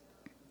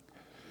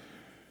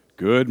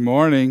Good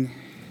morning,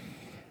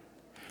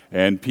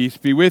 and peace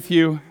be with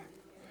you. I'm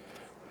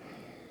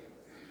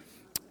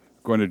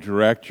going to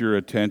direct your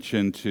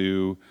attention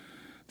to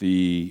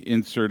the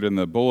insert in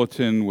the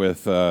bulletin with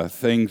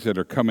things that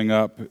are coming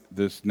up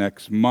this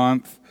next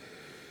month.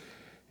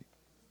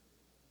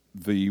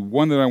 The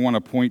one that I want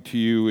to point to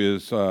you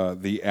is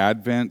the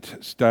Advent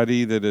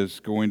study that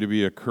is going to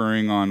be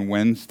occurring on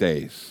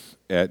Wednesdays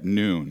at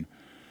noon.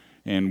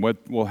 And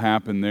what will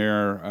happen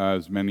there,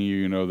 as many of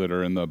you know that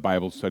are in the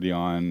Bible study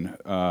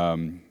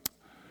on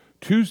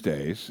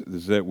Tuesdays,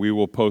 is that we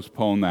will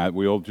postpone that.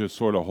 We'll just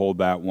sort of hold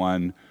that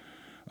one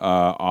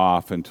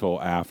off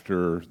until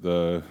after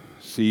the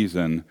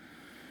season.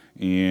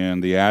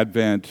 And the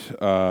Advent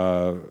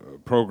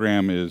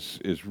program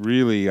is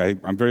really,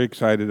 I'm very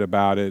excited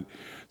about it.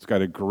 It's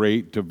got a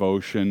great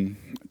devotion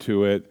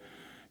to it.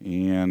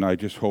 And I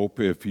just hope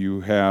if you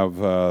have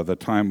the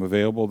time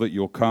available that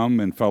you'll come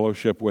and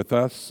fellowship with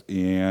us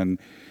and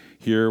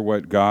hear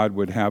what God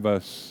would have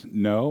us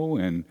know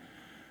and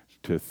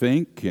to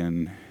think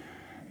and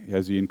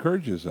as He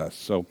encourages us.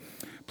 So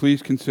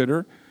please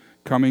consider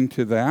coming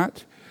to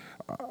that.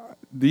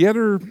 The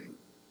other,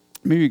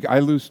 maybe I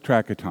lose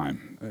track of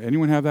time.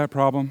 Anyone have that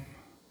problem?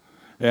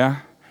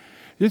 Yeah?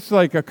 It's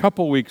like a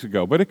couple weeks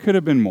ago, but it could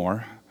have been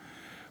more.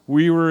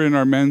 We were in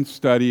our men's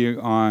study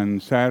on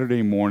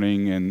Saturday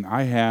morning, and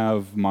I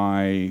have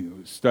my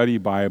study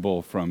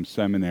Bible from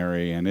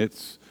seminary, and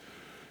it's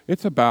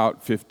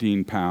about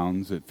 15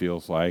 pounds, it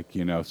feels like,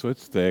 so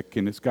it's thick,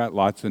 and it's got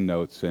lots of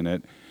notes in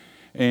it.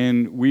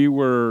 And we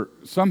were,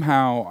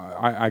 somehow,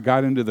 I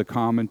got into the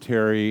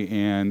commentary,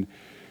 and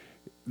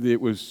it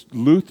was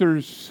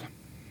Luther's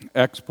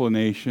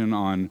explanation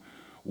on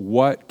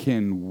what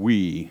can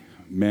we,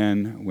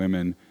 men,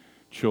 women,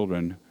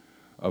 children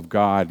of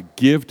God,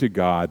 give to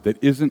God that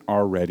isn't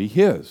already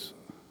His.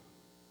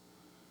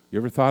 You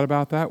ever thought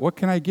about that? What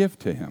can I give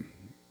to Him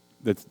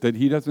that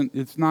He doesn't?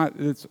 It's not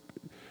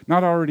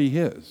already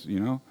His.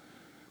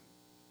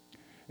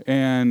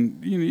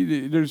 And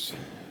there's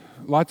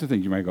lots of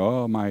things you might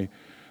go, oh, my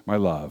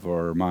love,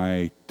 or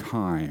my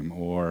time,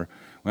 or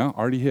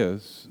already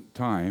His.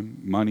 Time,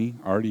 money,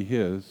 already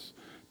His.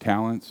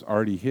 Talents,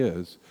 already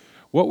His.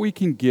 What we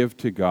can give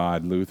to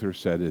God, Luther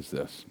said, is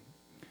this.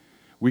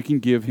 We can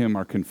give Him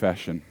our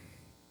confession.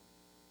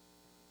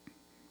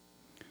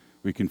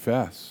 We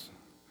confess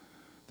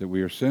that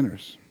we are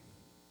sinners.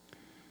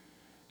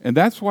 And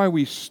that's why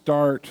we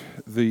start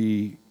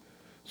the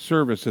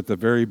service at the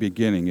very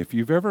beginning. If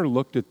you've ever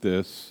looked at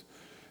this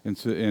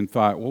and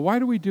thought, well, why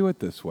do we do it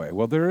this way?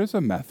 Well, there is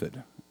a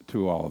method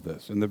to all of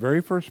this. And the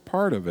very first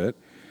part of it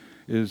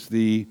is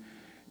the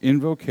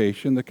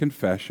invocation, the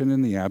confession,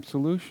 and the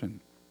absolution.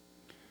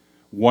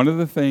 One of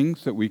the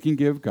things that we can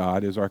give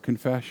God is our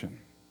confession.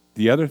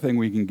 The other thing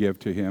we can give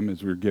to Him,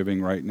 as we're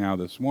giving right now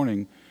this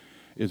morning,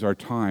 is our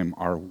time,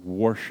 our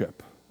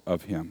worship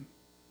of Him.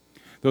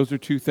 Those are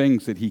two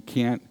things that He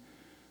can't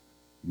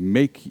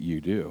make you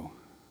do.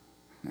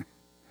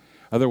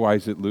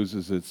 Otherwise, it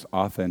loses its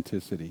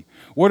authenticity.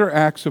 What are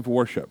acts of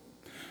worship?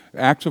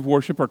 Acts of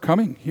worship are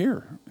coming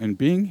here and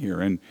being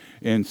here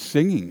and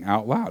singing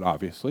out loud,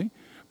 obviously,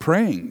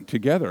 praying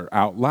together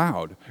out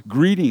loud,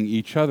 greeting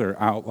each other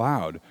out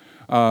loud,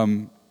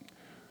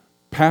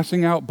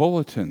 passing out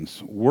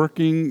bulletins,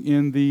 working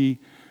in the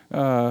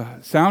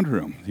sound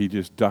room. He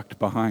just ducked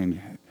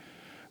behind.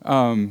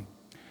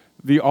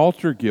 The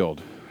altar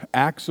guild,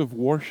 acts of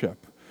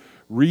worship,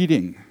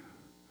 reading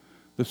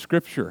the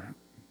scripture,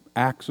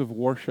 acts of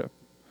worship,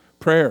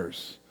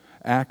 prayers,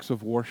 acts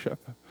of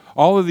worship.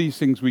 All of these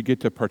things we get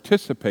to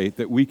participate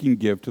that we can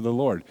give to the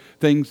Lord,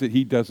 things that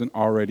He doesn't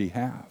already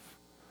have.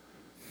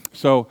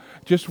 So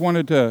just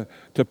wanted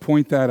to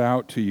point that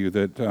out to you,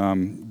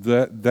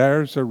 that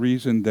there's a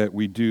reason that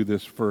we do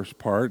this first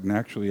part, and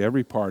actually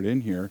every part in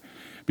here,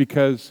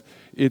 because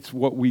it's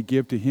what we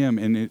give to Him,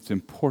 and it's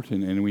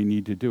important, and we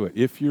need to do it.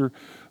 If you're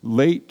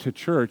late to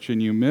church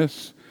and you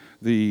miss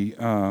the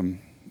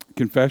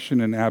confession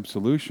and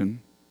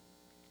absolution,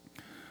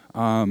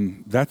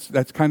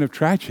 that's kind of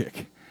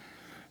tragic.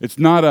 It's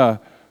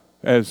not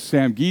as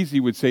Sam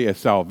Giese would say, a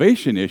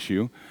salvation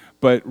issue,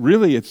 but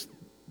really it's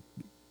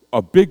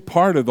a big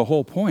part of the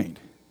whole point.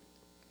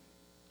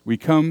 We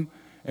come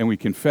and we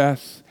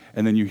confess,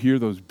 and then you hear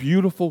those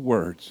beautiful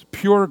words,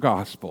 pure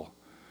gospel.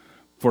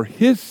 For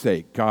His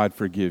sake, God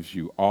forgives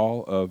you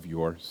all of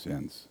your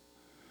sins.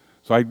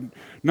 So I'm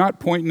not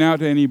pointing out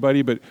to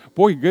anybody, but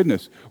boy,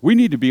 goodness, we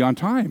need to be on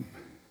time.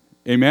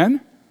 Amen?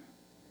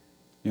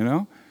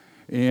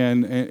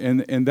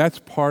 And that's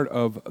part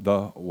of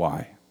the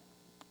why.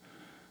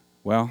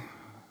 Well,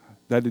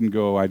 that didn't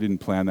go, I didn't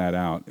plan that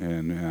out,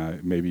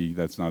 and maybe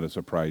that's not a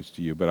surprise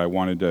to you, but I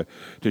wanted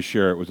to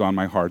share. It was on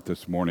my heart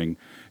this morning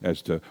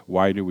as to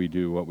why do we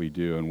do what we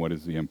do and what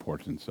is the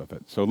importance of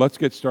it. So let's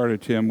get started,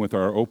 Tim, with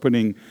our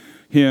opening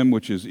hymn,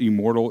 which is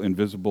Immortal,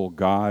 Invisible,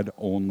 God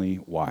Only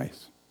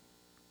Wise.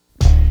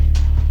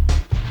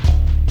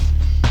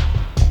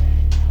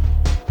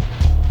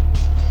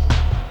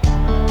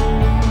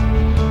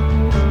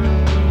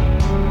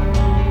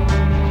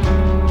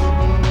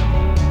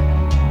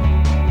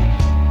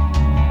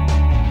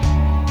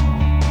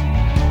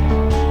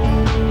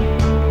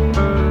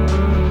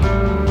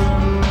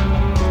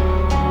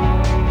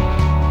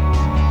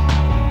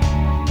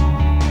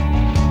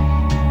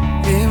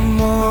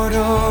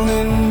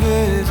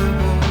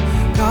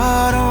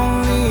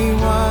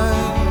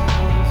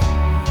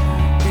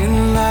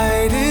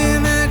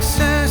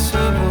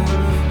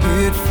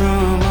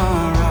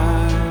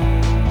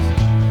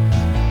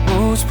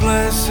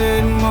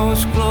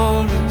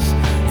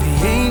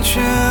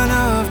 Ancient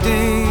of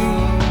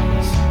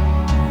days,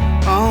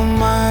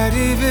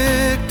 almighty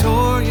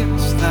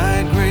victorious,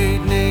 thy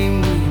great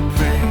name we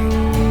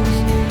praise.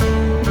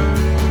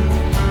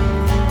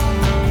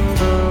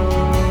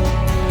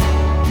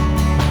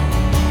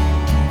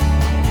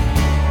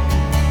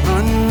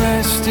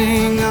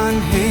 Unresting,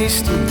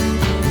 unhasting,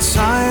 and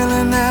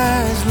silent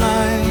as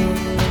light,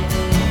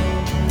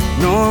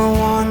 nor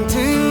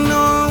wanting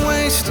nor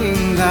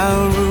wasting,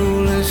 thou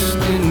rulest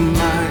in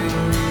might.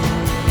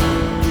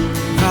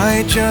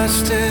 Thy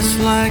justice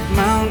like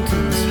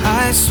mountains,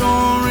 high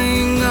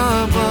soaring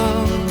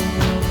above,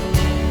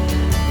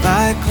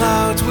 thy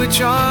clouds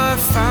which are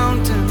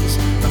fountains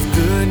of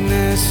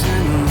goodness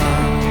and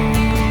love.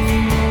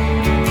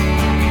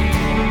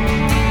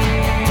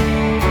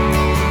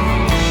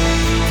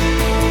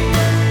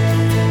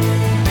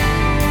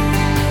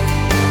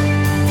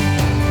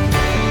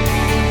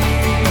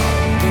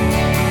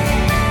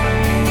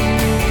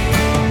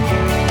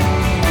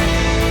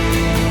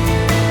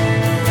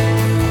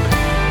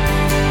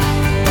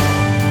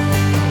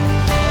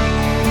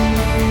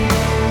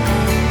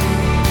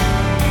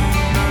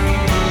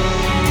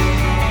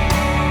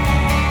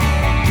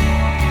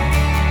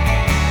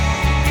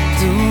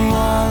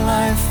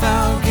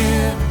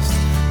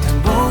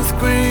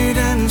 Great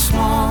and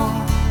small,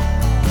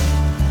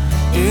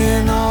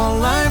 in all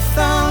life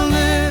thou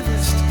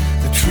livest,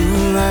 the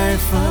true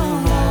life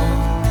of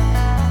all.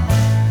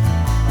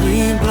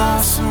 We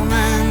blossom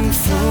and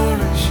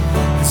flourish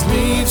as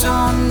leaves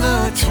on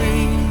the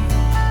tree,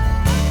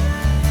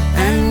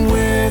 and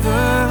wither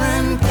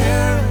and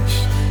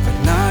perish, but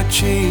not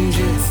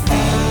changeth thee.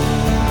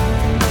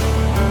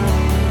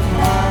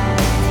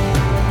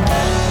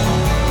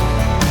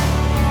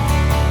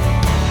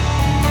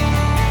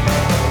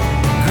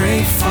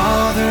 Great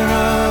Father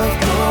of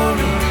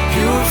glory,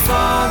 pure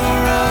Father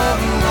of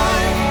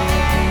light,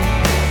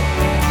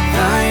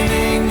 thine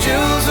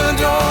angels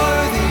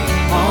adore thee,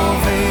 all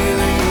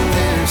veiling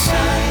their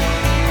sight.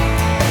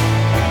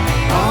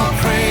 All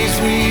praise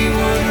we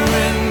would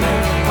render,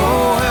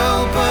 oh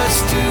help us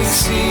to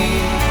see,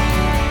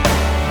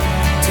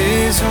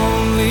 'tis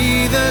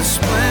only the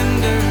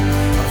splendor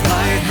of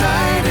light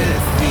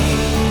hideth thee.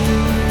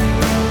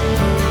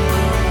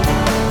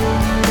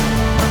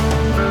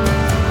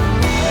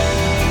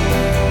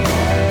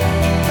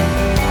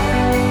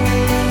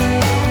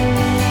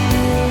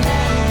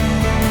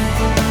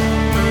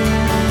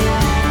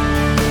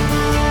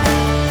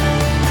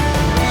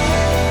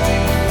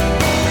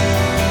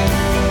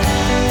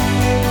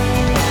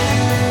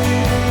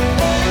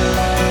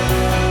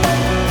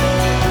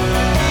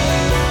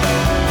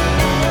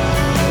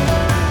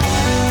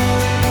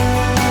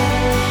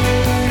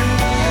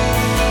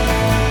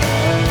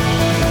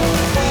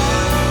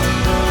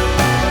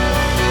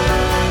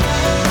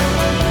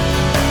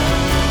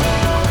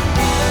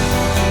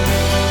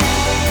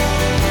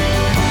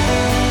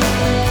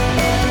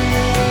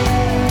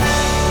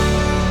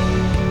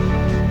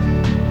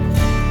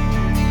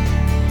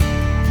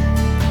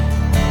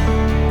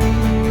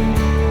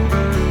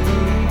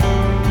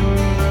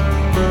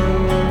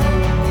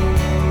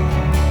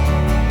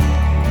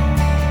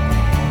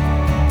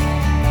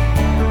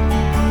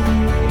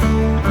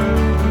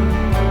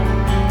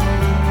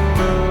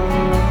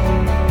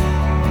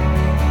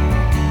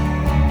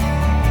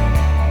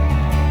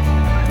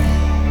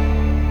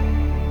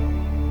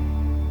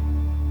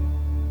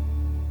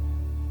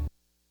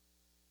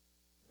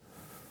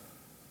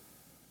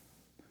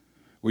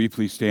 Will you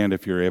please stand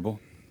if you're able?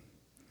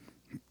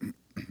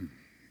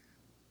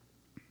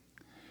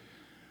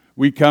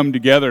 We come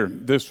together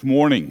this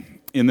morning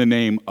in the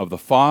name of the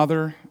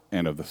Father,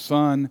 and of the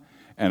Son,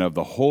 and of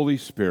the Holy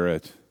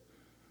Spirit.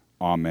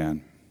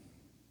 Amen.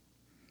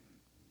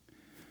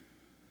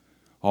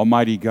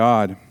 Almighty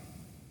God,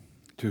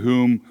 to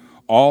whom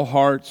all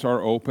hearts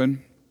are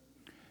open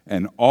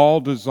and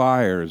all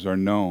desires are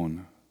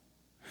known,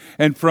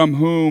 and from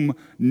whom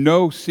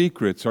no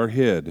secrets are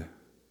hid,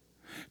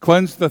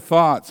 cleanse the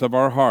thoughts of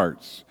our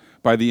hearts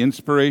by the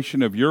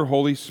inspiration of your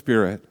Holy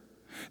Spirit,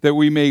 that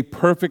we may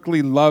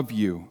perfectly love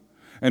you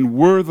and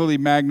worthily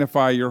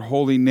magnify your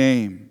holy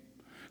name,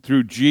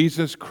 through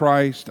Jesus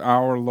Christ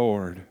our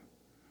Lord.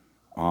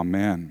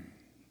 Amen.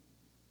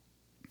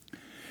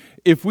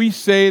 If we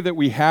say that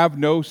we have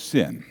no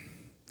sin,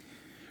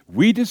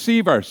 we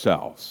deceive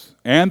ourselves,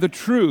 and the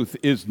truth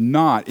is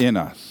not in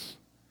us.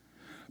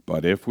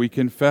 But if we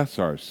confess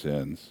our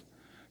sins,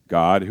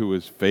 God, who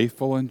is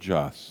faithful and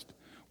just,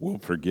 will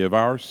forgive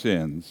our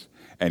sins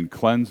and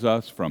cleanse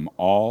us from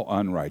all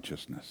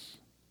unrighteousness.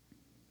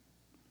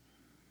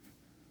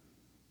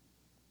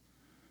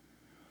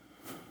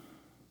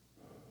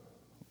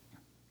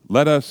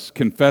 Let us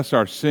confess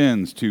our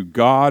sins to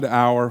God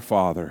our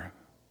Father.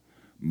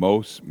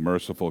 Most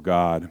merciful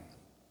God,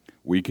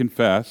 we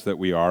confess that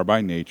we are by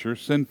nature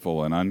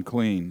sinful and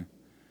unclean.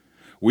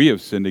 We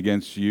have sinned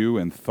against you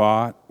in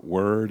thought,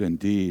 word, and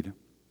deed,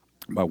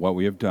 by what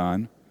we have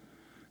done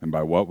and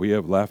by what we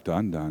have left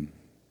undone.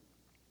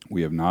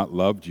 We have not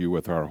loved you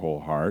with our whole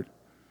heart.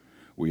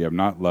 We have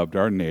not loved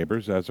our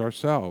neighbors as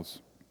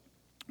ourselves.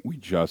 We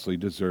justly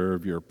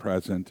deserve your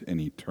present and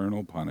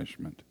eternal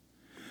punishment.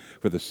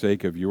 For the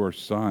sake of your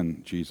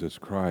Son, Jesus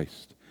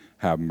Christ,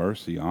 have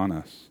mercy on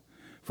us.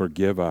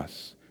 Forgive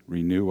us,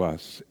 renew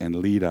us, and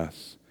lead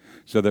us,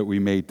 so that we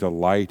may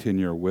delight in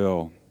your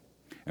will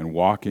and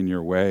walk in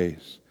your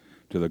ways,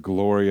 to the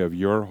glory of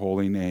your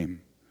holy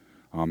name.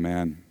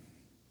 Amen.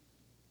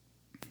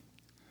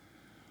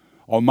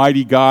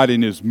 Almighty God,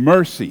 in his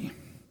mercy,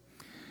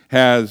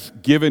 has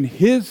given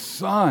his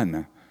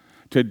Son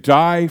to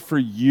die for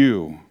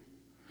you.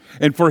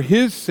 And for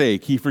his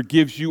sake, he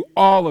forgives you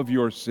all of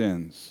your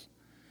sins.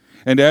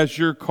 And as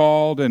you're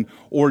called and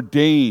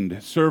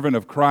ordained servant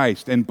of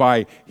Christ, and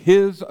by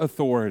his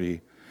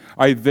authority,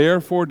 I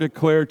therefore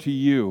declare to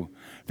you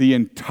the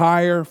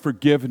entire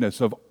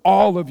forgiveness of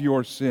all of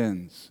your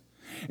sins,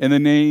 in the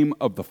name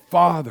of the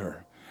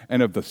Father,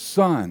 and of the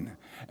Son,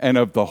 and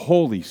of the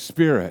Holy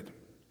Spirit.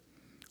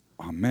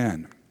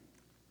 Amen.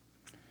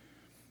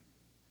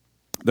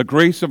 The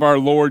grace of our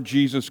Lord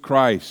Jesus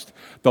Christ,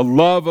 the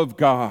love of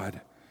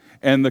God,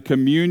 and the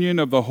communion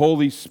of the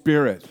Holy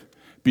Spirit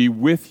be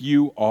with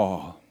you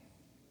all.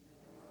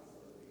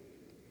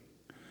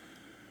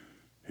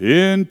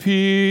 In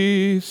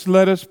peace,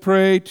 let us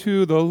pray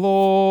to the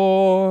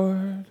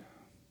Lord.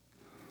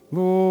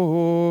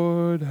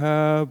 Lord,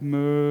 have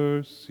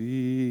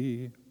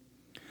mercy.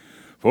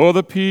 For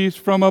the peace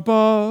from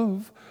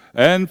above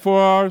and for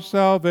our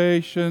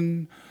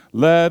salvation,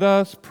 let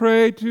us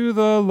pray to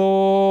the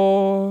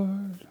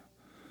Lord.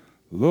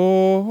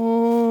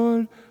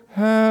 Lord,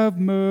 have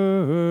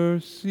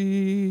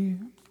mercy.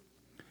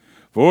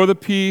 For the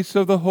peace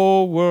of the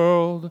whole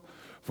world,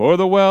 for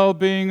the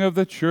well-being of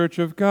the Church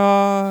of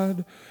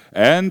God,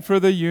 and for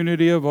the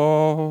unity of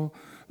all,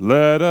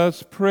 let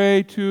us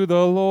pray to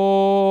the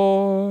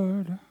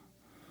Lord.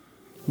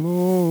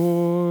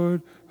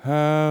 Lord,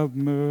 have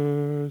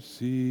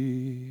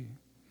mercy.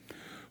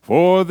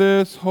 For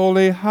this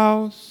holy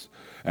house,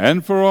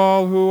 and for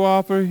all who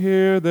offer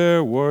here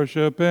their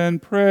worship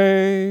and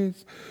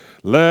praise,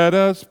 let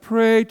us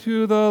pray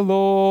to the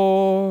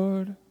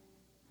Lord.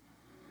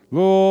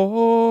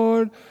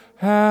 Lord,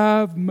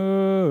 have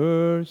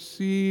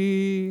mercy.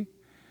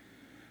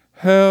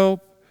 Help,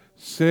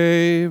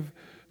 save,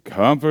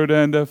 comfort,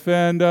 and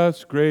defend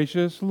us,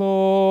 gracious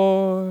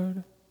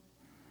Lord.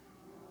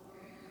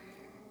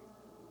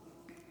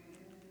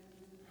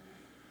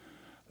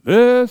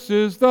 This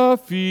is the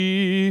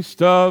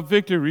feast of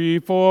victory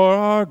for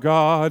our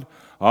God.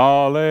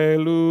 Alleluia.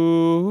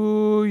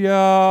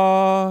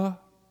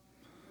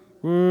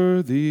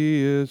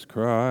 Worthy is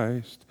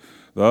Christ,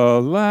 the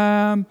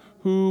Lamb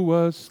who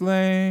was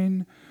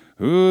slain,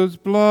 whose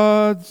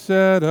blood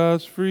set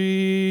us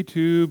free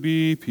to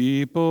be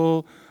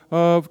people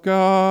of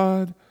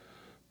God.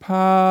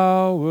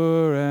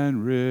 Power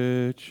and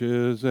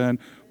riches and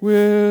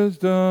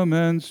wisdom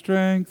and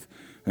strength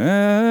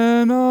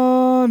and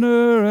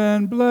honor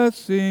and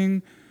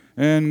blessing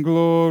and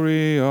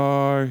glory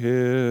are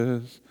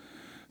his.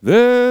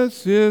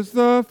 This is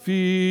the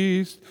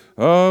feast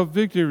of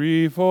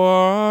victory for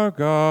our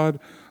God.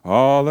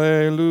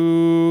 Alleluia.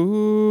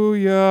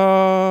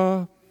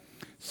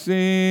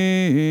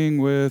 Sing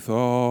with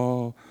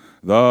all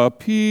the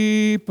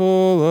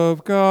people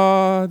of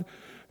God,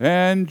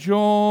 and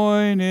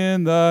join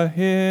in the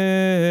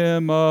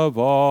hymn of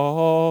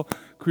all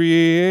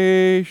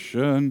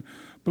creation.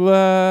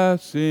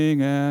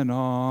 Blessing and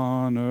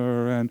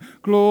honor and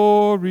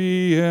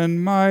glory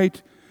and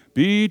might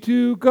be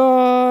to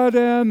God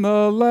and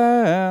the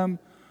Lamb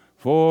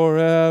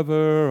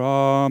forever.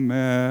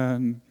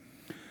 Amen.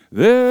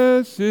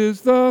 This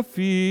is the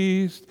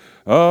feast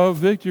of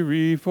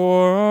victory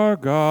for our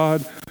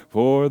God,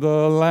 for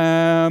the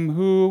Lamb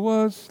who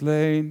was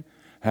slain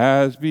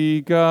has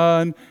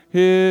begun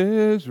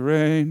his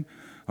reign.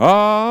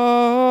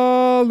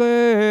 Alleluia.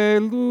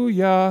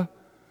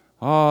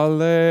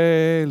 Alleluia.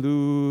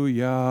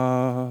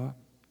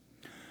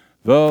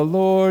 The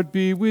Lord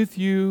be with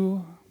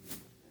you.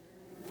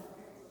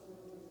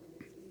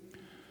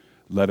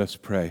 Let us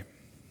pray.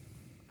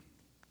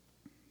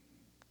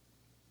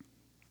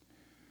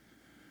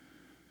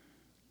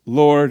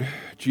 Lord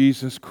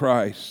Jesus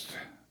Christ,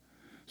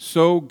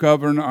 so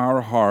govern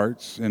our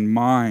hearts and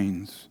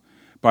minds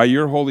by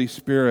your Holy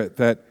Spirit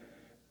that,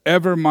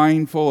 ever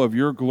mindful of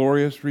your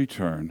glorious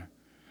return,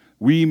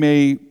 we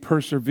may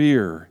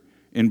persevere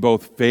in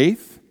both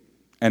faith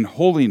and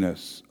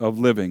holiness of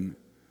living.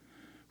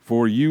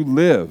 For you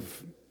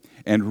live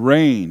and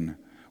reign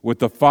with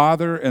the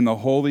Father and the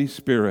Holy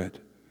Spirit,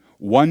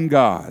 one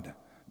God,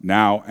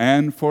 now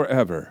and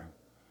forever.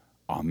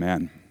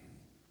 Amen.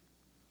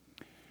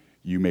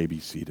 You may be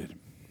seated.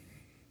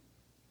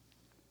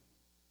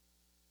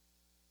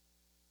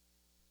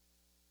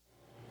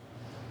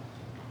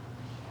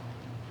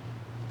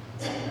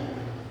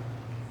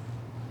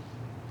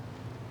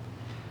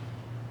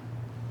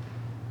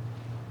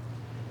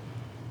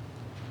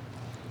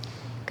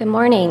 Good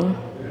morning.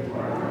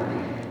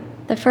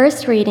 The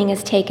first reading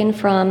is taken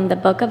from the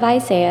book of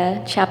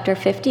Isaiah, chapter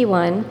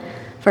 51,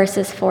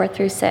 verses 4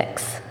 through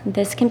 6.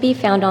 This can be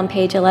found on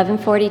page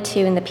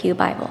 1142 in the Pew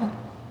Bible.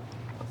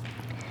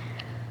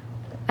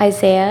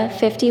 Isaiah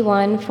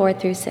 51, 4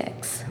 through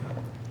 6.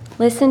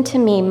 Listen to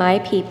me, my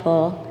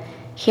people.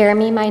 Hear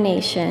me, my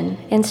nation.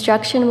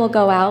 Instruction will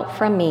go out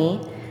from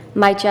me.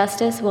 My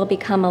justice will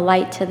become a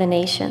light to the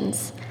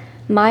nations.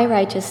 My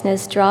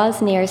righteousness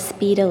draws near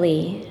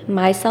speedily.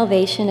 My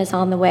salvation is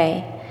on the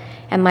way,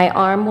 and my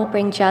arm will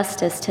bring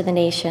justice to the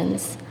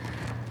nations.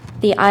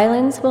 The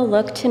islands will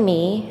look to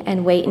me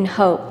and wait in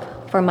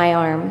hope for my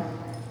arm.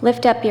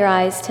 Lift up your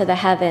eyes to the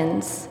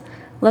heavens.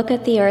 Look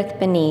at the earth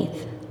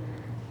beneath.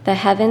 The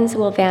heavens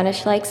will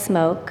vanish like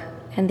smoke,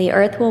 and the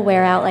earth will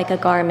wear out like a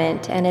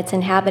garment, and its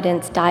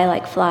inhabitants die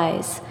like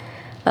flies.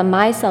 But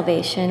my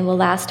salvation will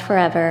last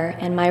forever,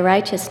 and my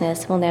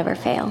righteousness will never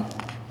fail.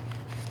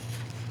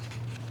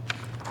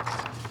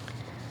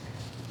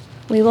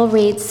 We will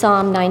read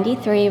Psalm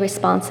 93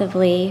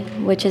 responsively,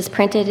 which is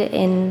printed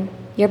in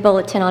your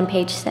bulletin on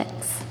page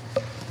 6.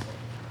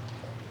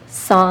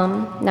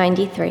 Psalm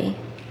 93.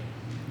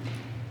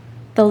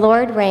 The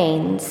Lord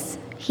reigns.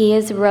 He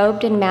is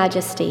robed in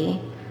majesty.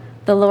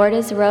 The Lord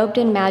is robed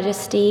in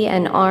majesty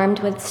and armed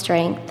with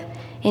strength.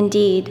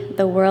 Indeed,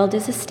 the world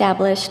is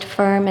established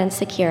firm and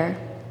secure.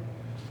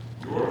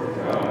 Your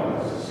throne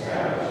is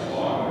established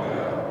long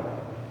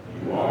ago.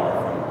 You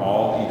are from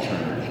all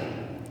eternity.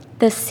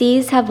 The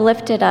seas have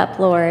lifted up,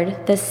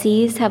 Lord. The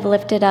seas have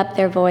lifted up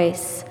their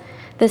voice.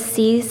 The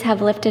seas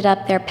have lifted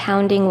up their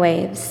pounding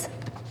waves.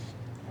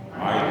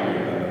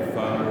 Mightier than the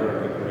thunder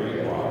of the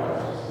great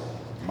waters,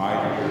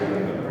 mightier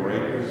than the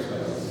breakers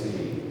of the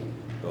sea,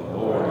 the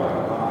Lord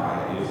on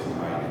high is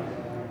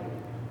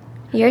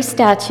mighty. Your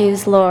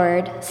statues,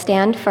 Lord,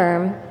 stand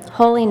firm.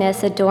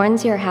 Holiness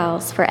adorns your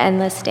house for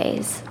endless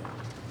days.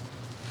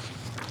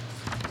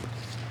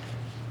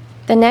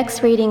 The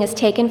next reading is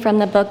taken from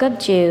the book of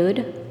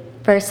Jude,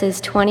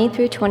 verses 20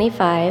 through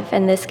 25,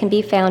 and this can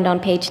be found on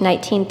page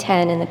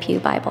 1910 in the Pew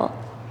Bible.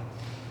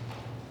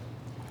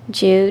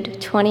 Jude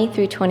 20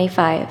 through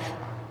 25.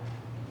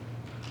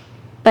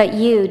 But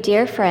you,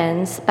 dear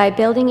friends, by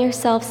building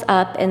yourselves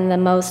up in the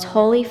most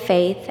holy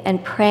faith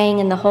and praying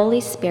in the Holy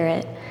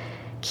Spirit,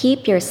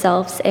 keep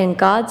yourselves in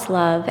God's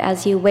love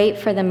as you wait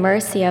for the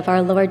mercy of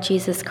our Lord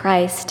Jesus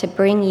Christ to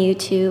bring you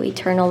to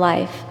eternal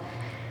life.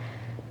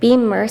 Be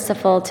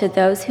merciful to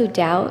those who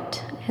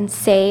doubt, and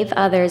save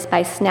others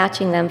by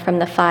snatching them from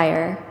the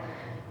fire.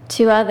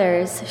 To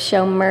others,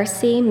 show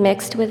mercy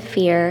mixed with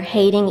fear,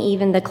 hating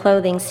even the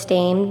clothing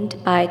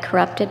stained by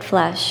corrupted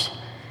flesh.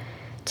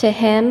 To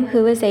him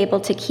who is able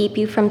to keep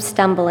you from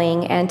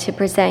stumbling and to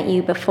present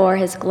you before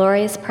his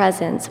glorious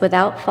presence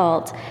without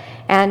fault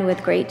and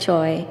with great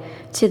joy,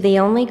 to the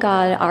only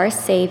God, our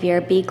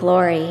Savior, be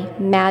glory,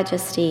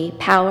 majesty,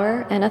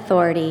 power, and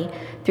authority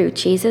through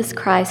Jesus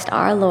Christ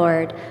our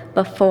Lord,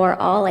 before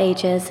all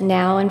ages,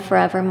 now and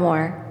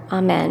forevermore.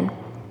 Amen.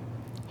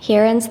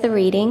 Here ends the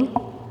reading.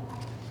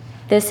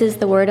 This is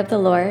the word of the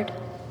Lord.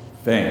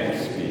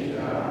 Thanks be to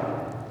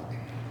God.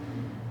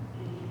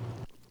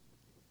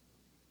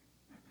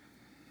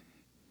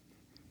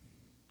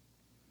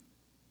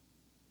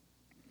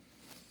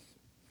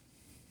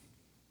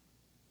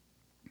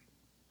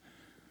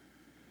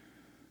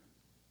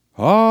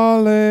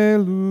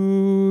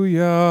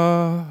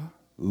 Hallelujah.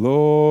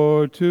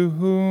 Lord, to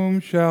whom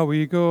shall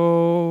we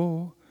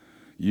go?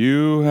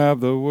 You have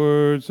the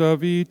words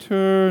of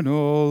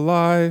eternal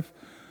life.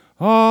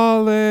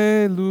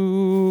 Hallelujah.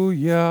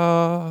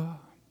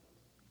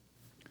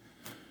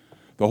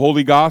 The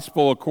Holy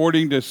Gospel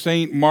according to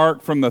St.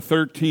 Mark from the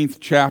 13th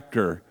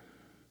chapter.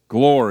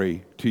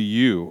 Glory to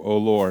you, O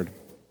Lord.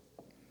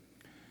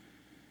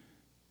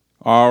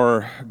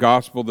 Our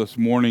gospel this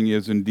morning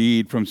is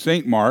indeed from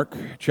St. Mark,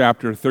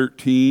 chapter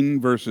 13,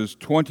 verses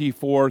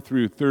 24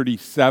 through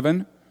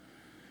 37,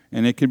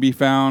 and it can be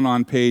found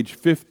on page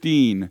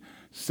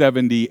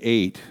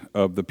 1578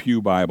 of the Pew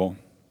Bible.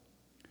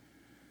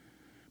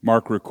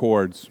 Mark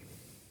records,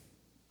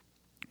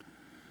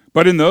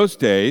 "But in those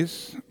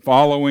days,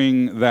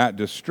 following that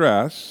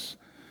distress,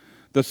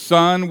 the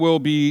sun will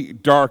be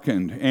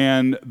darkened,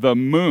 and the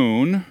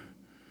moon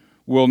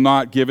will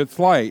not give its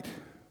light.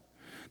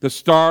 The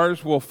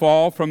stars will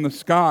fall from the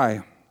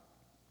sky,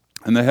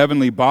 and the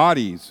heavenly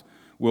bodies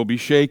will be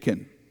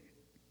shaken.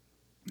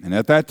 And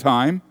at that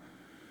time,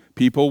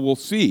 people will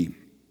see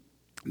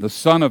the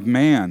Son of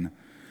Man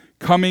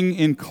coming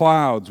in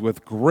clouds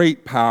with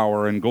great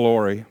power and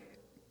glory.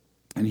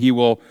 And he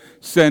will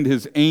send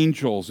his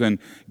angels and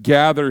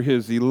gather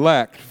his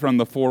elect from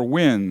the four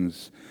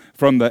winds,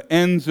 from the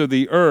ends of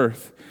the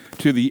earth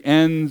to the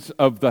ends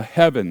of the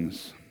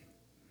heavens.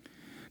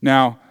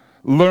 Now,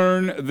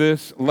 learn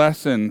this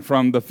lesson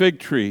from the fig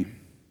tree.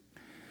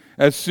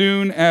 As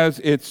soon as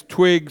its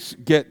twigs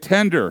get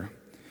tender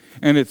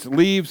and its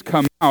leaves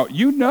come out,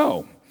 you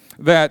know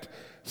that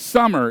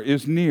summer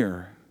is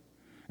near.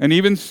 And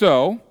even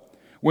so,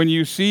 when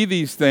you see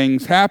these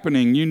things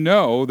happening, you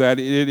know that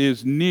it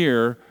is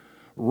near,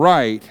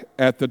 right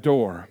at the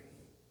door.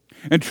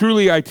 And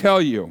truly I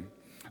tell you,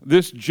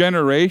 this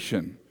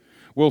generation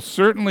will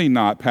certainly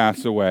not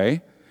pass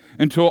away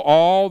until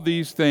all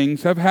these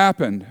things have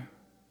happened.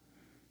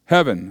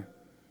 Heaven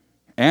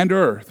and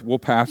earth will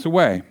pass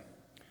away,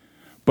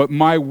 but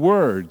my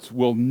words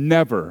will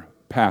never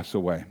pass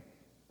away.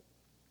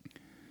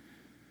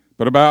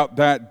 But about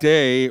that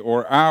day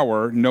or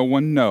hour, no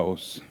one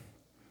knows,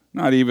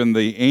 not even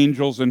the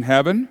angels in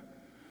heaven,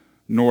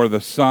 nor the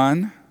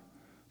Son,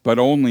 but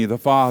only the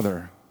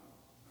Father.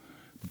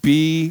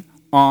 Be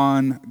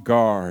on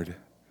guard.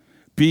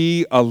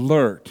 Be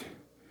alert.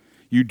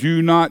 You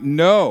do not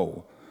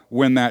know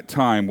when that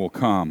time will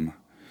come.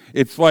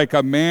 It's like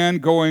a man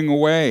going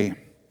away.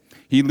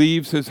 He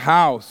leaves his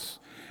house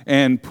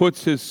and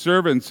puts his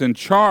servants in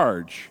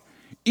charge,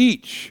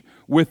 each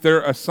with their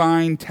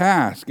assigned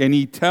task. And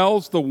he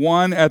tells the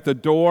one at the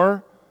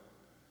door,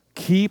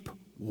 keep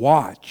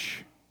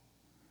watch.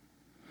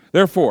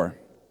 Therefore,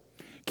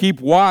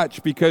 keep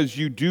watch, because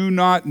you do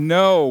not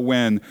know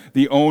when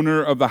the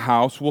owner of the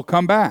house will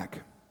come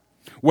back,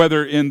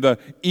 whether in the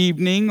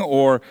evening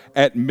or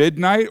at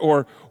midnight,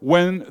 or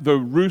when the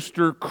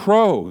rooster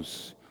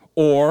crows,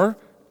 or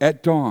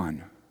at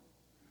dawn.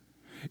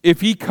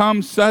 If he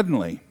comes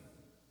suddenly,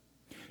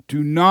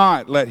 do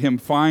not let him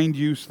find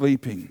you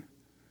sleeping.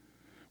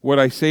 What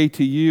I say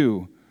to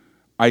you,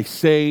 I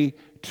say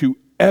to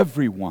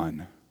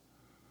everyone,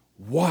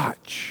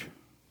 watch.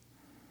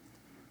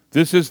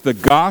 This is the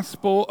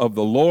gospel of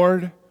the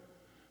Lord.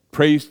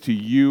 Praise to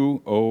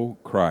you, O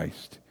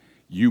Christ.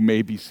 You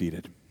may be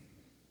seated.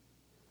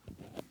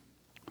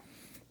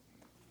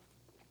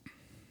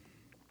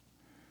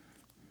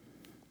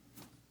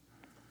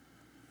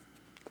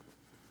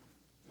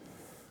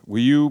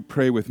 Will you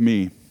pray with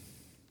me?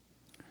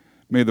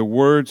 May the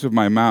words of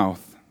my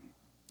mouth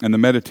and the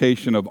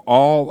meditation of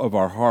all of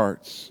our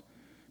hearts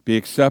be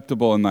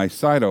acceptable in thy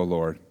sight, O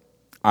Lord,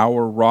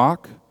 our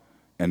rock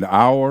and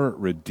our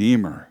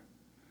Redeemer.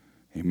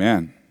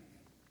 Amen.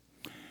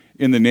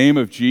 In the name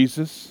of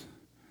Jesus,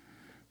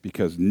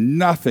 because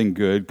nothing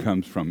good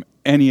comes from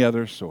any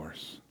other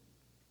source.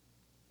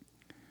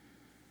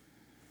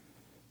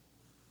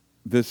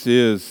 This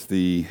is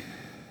the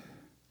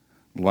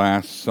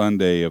last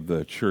Sunday of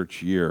the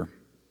church year.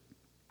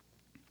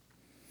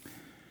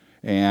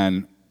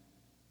 And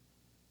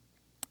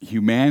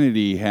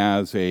humanity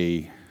has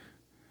a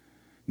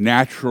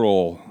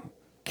natural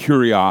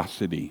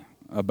curiosity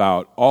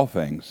about all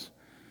things.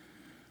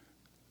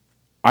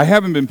 I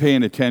haven't been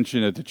paying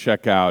attention at the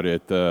checkout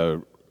at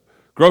the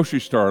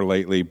grocery store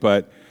lately,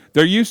 but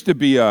there used to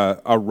be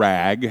a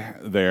rag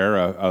there,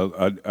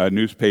 a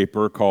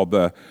newspaper called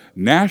the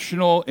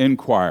National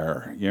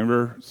Enquirer. You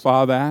ever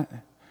saw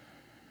that?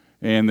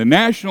 And the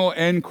National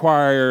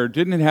Enquirer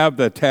didn't have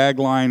the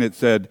tagline that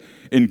said,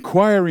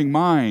 "Inquiring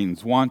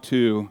minds want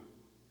to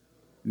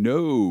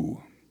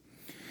know."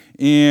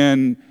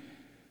 And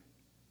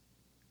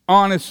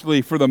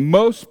honestly, for the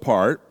most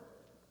part,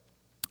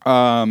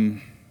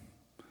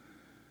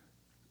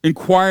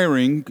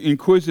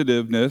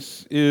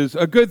 inquisitiveness is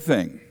a good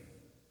thing.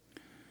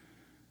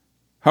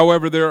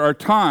 However, there are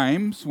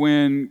times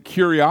when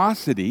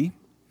curiosity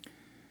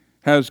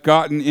has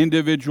gotten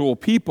individual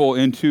people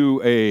into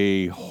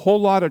a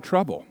whole lot of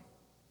trouble.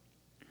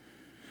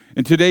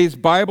 In today's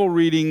Bible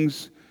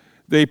readings,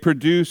 they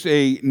produce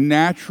a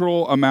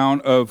natural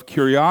amount of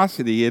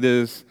curiosity. It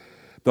is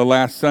the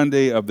last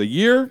Sunday of the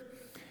year,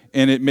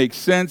 and it makes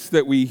sense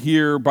that we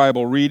hear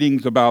Bible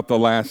readings about the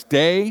last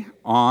day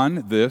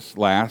on this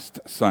last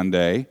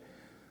Sunday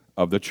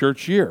of the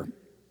church year.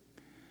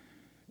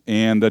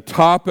 And the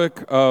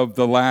topic of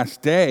the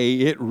last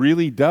day, it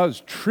really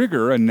does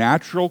trigger a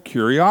natural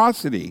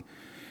curiosity.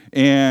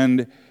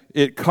 And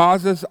it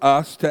causes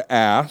us to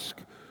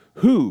ask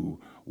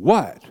who,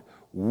 what,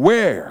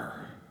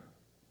 where,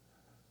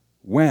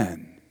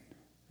 when,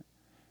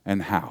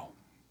 and how.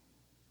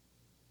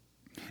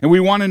 And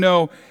we want to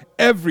know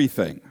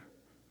everything.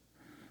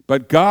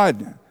 But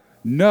God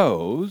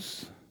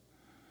knows,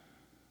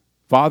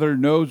 Father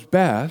knows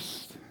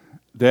best,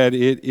 that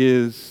it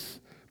is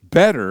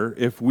better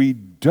if we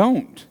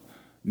don't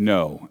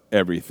know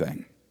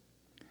everything.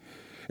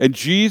 And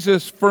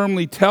Jesus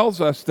firmly tells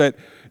us that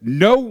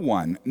no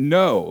one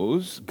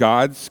knows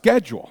God's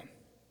schedule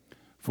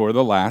for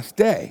the last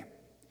day.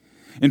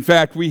 In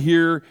fact, we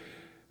hear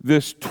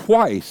this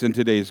twice in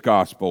today's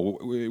gospel.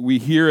 We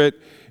hear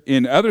it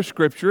in other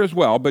scripture as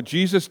well, but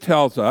Jesus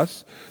tells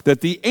us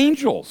that the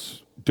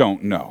angels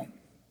don't know,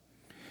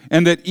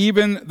 and that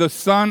even the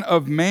Son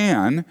of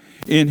Man,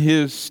 in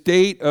his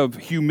state of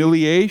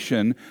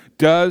humiliation,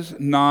 does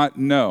not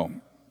know.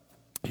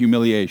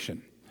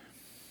 Humiliation.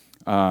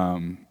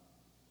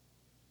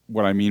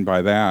 What I mean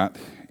by that,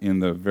 in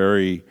the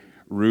very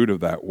root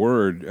of that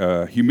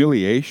word,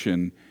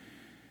 humiliation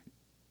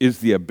is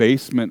the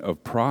abasement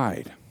of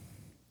pride.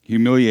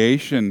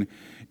 Humiliation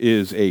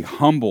is a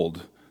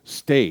humbled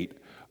state,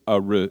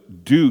 a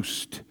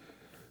reduced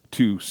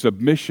to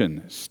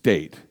submission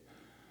state.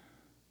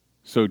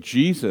 So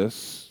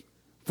Jesus,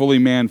 fully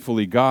man,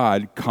 fully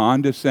God,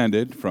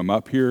 condescended from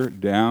up here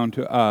down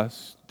to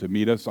us to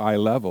meet us eye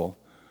level,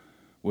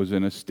 was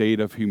in a state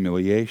of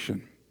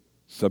humiliation,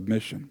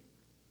 submission.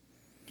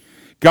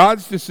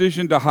 God's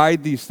decision to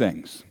hide these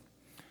things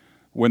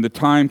when the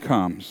time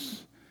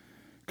comes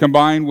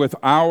combined with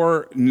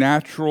our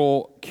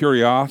natural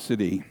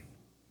curiosity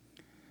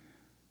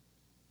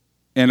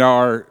and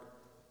our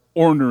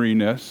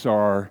orneriness,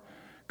 our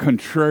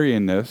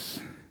contrarianness,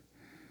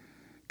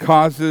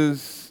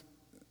 causes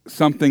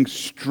something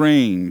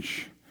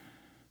strange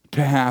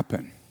to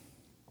happen.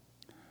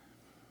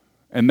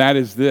 And that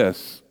is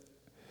this: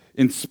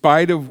 in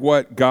spite of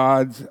what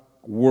God's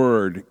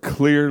word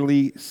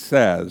clearly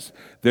says,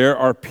 there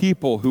are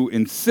people who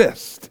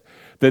insist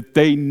that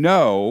they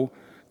know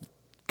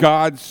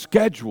God's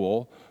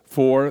schedule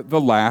for the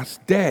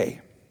last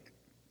day.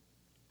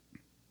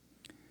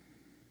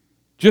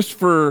 Just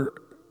for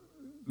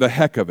the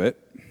heck of it,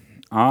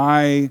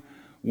 I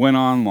went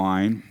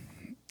online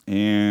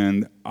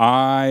and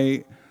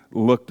I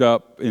looked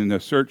up in the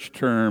search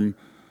term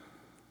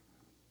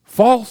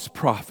false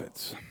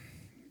prophets.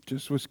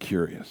 Just was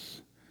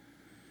curious.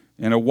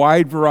 And a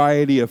wide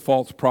variety of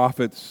false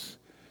prophets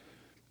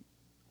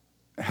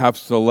have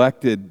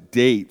selected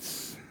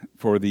dates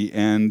for the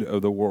end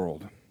of the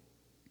world.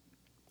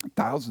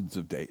 Thousands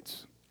of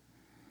dates.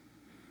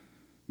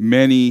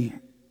 Many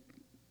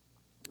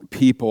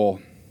people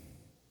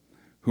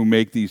who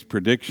make these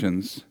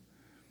predictions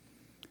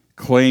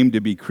claim to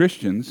be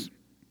Christians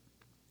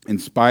in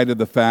spite of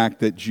the fact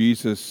that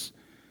Jesus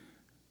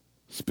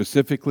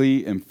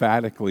specifically,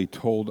 emphatically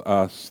told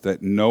us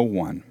that no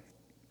one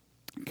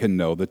can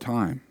know the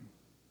time.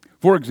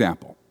 For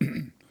example,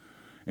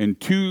 in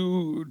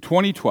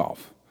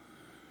 2012,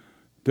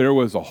 there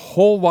was a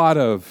whole lot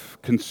of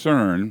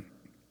concern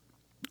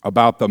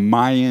about the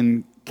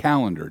Mayan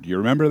calendar. Do you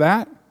remember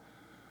that?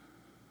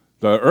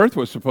 The earth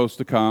was supposed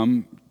to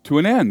come to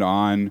an end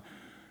on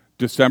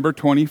December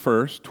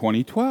 21st,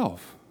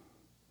 2012.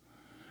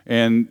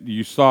 And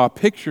you saw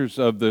pictures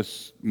of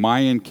this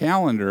Mayan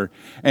calendar,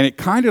 and it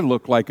kind of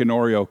looked like an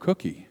Oreo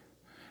cookie.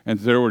 And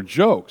there were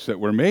jokes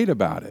that were made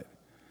about it.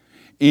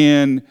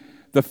 And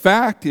the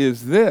fact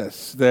is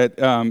this, that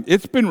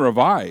it's been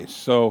revised.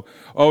 So,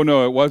 oh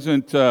no, it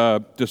wasn't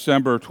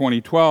December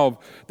 2012.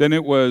 Then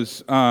it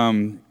was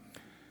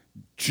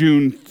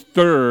June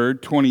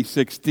 3rd,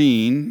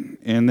 2016.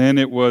 And then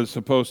it was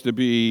supposed to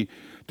be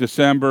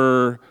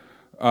December,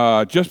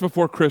 just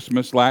before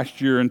Christmas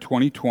last year in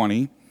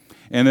 2020.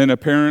 And then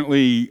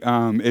apparently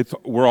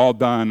we're all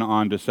done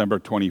on December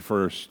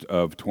 21st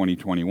of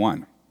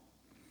 2021.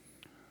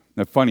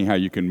 Now, funny how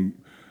you can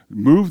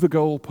move the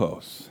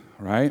goalposts,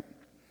 right?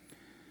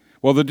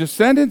 Well, the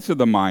descendants of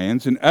the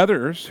Mayans and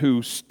others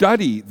who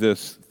study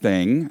this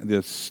thing,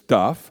 this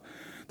stuff,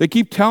 they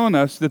keep telling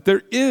us that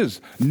there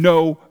is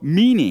no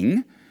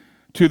meaning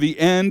to the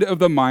end of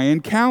the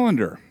Mayan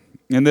calendar,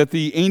 and that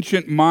the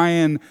ancient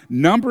Mayan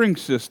numbering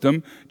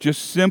system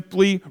just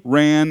simply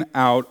ran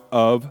out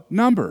of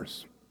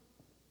numbers.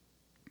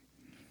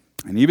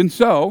 And even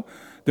so,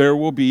 there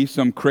will be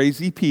some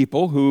crazy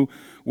people who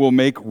will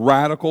make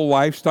radical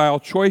lifestyle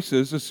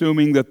choices,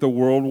 assuming that the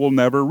world will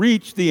never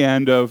reach the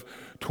end of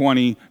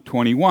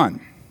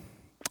 2021,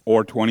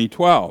 or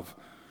 2012,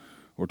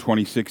 or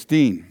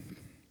 2016,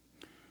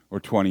 or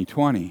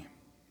 2020.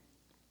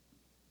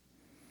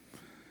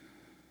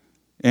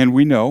 And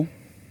we know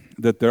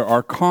that there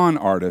are con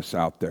artists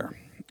out there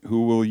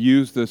who will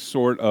use this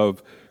sort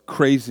of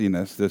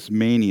craziness, this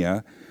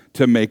mania,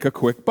 to make a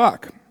quick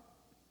buck.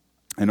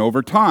 And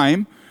over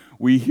time,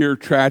 we hear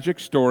tragic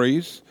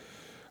stories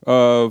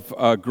of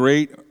a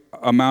great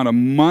amount of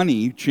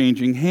money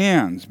changing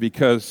hands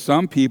because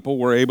some people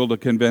were able to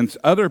convince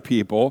other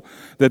people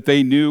that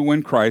they knew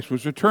when Christ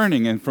was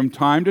returning. And from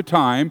time to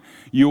time,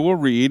 you will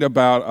read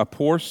about a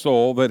poor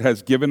soul that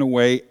has given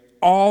away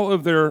all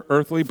of their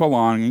earthly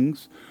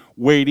belongings,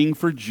 waiting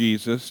for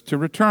Jesus to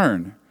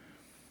return.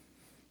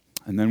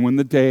 And then when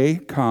the day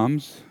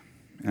comes,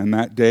 and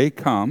that day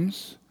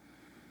comes,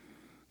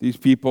 these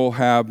people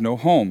have no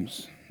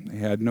homes. They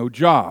had no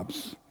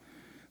jobs.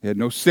 They had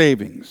no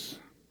savings.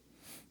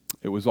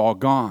 It was all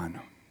gone.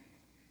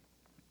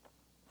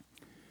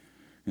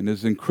 And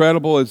as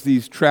incredible as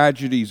these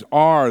tragedies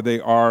are, they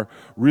are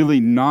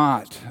really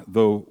not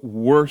the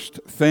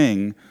worst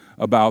thing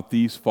about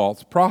these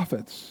false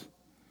prophets.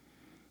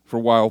 For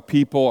while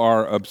people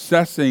are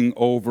obsessing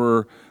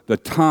over the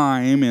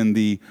time and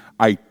the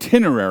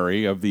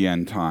itinerary of the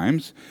end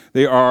times,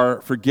 they are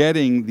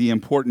forgetting the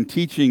important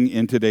teaching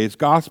in today's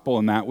gospel,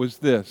 and that was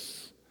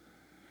this.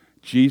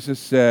 Jesus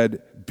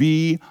said,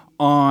 "Be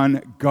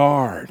on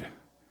guard.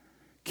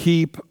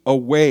 Keep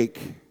awake.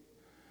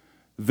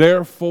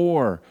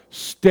 Therefore,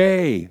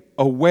 stay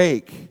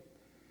awake.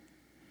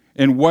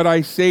 And what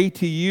I say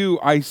to you,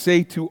 I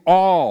say to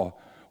all."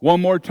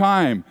 One more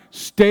time,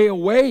 stay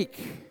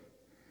awake.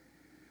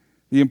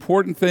 The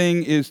important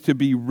thing is to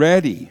be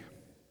ready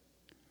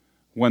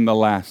when the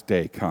last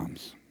day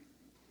comes.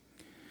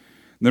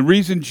 And the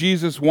reason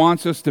Jesus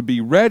wants us to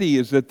be ready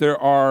is that there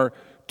are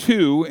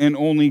two and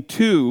only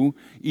two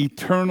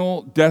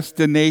eternal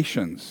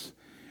destinations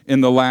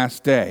in the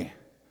last day.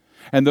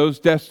 And those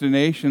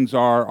destinations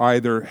are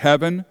either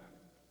heaven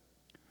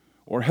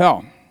or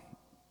hell.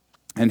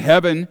 And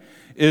heaven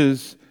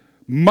is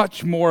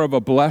much more of a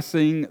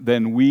blessing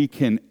than we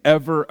can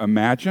ever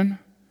imagine.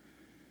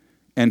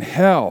 And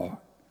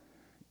hell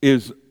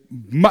is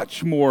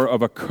much more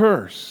of a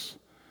curse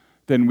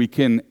than we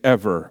can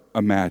ever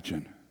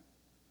imagine.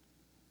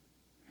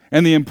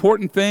 And the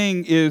important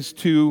thing is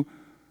to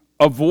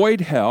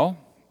avoid hell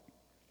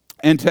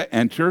and to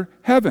enter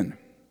heaven.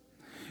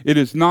 It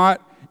is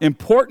not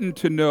important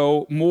to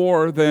know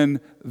more than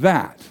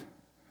that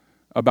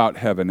about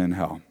heaven and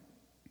hell.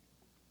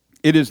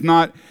 It is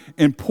not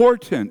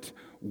important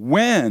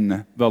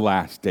when the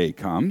last day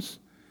comes.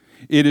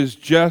 It is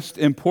just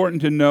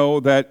important to know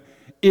that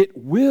it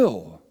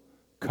will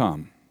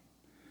come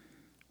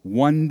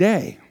one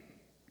day.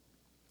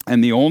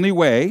 And the only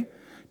way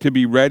to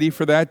be ready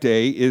for that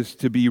day is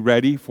to be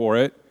ready for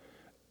it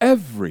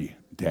every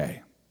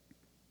day.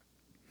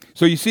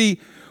 So you see,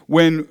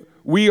 when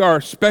we are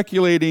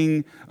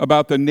speculating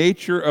about the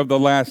nature of the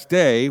last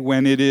day,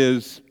 when it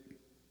is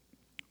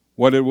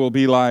what it will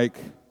be like,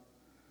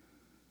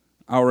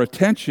 our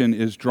attention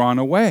is drawn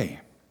away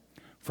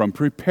from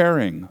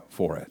preparing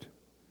for it.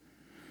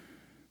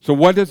 So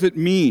what does it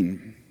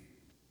mean?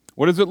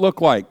 What does it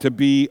look like to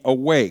be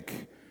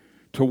awake,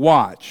 to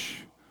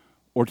watch,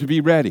 or to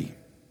be ready?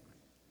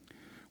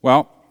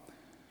 Well,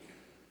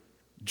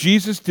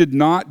 Jesus did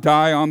not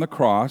die on the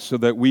cross so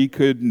that we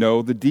could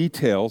know the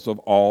details of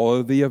all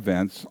of the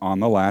events on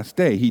the last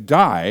day. He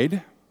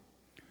died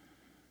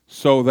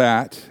so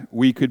that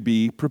we could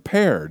be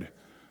prepared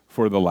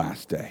for the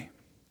last day.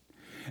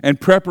 And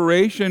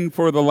preparation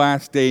for the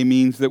last day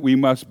means that we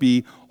must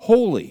be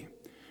holy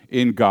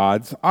in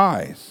God's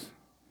eyes.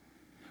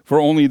 For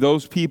only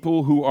those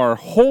people who are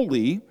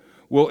holy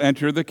will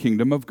enter the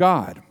kingdom of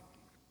God.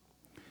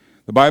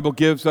 The Bible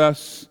gives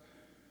us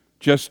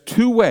just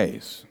two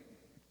ways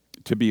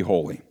to be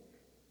holy.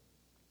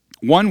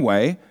 One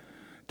way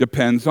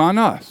depends on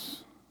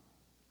us.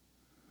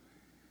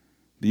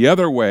 The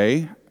other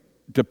way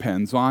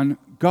depends on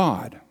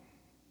God.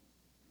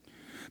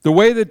 The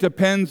way that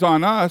depends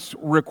on us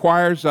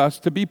requires us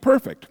to be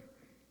perfect.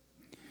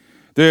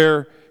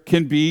 There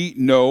can be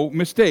no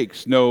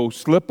mistakes, no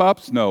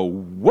slip-ups, no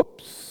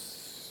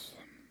whoops,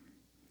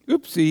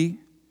 oopsie,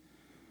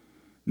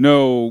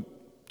 no,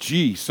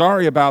 gee,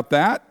 sorry about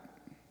that.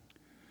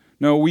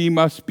 No, we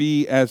must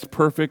be as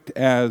perfect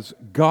as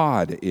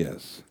God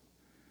is.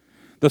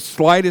 The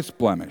slightest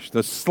blemish,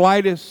 the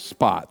slightest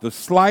spot, the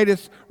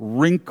slightest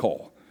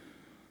wrinkle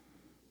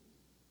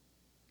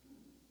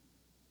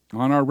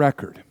on our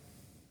record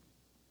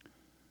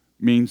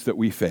means that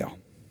we fail.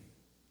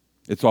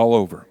 It's all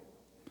over.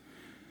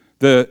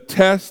 The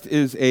test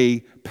is a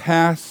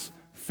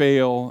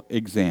pass-fail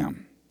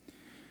exam.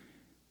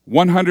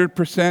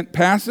 100%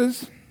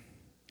 passes,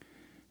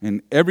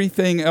 and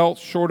everything else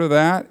short of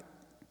that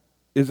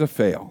is a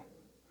fail.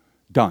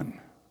 Done.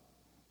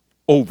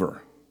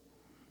 Over.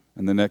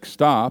 And the next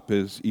stop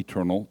is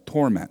eternal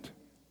torment.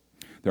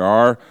 There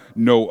are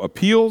no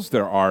appeals.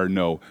 There are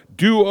no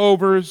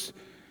do-overs.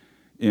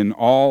 In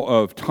all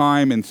of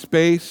time and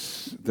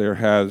space, there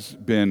has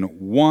been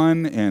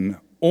one and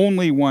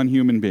only one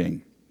human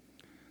being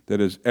that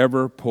has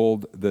ever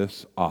pulled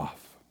this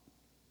off.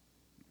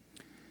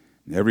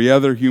 Every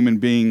other human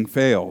being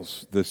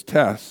fails this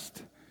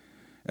test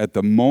at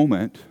the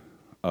moment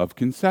of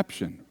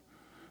conception.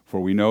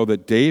 For we know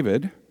that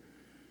David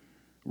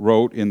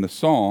wrote in the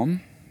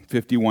Psalm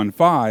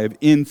 51:5,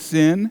 "In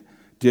sin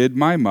did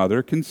my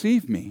mother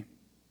conceive me."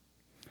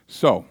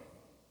 So,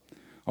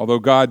 although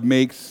God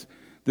makes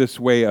this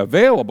way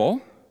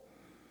available,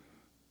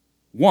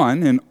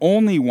 one and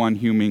only one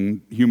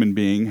human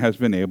being has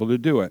been able to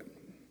do it.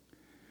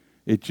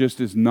 It just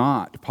is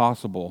not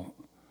possible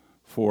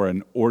for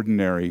an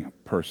ordinary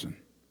person.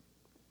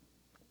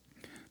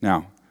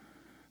 Now,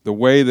 the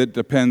way that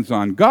depends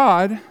on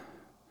God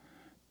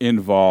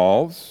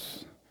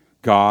involves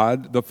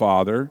God the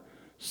Father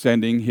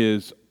sending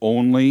His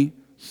only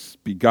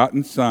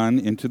begotten Son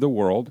into the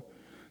world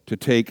to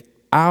take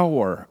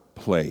our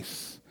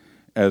place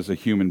as a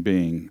human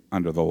being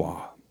under the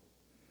law.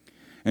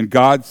 And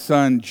God's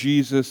Son,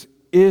 Jesus,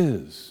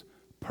 is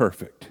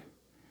perfect.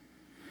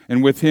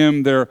 And with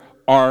Him there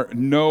are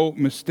no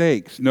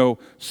mistakes, no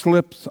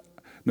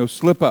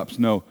slip-ups,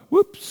 no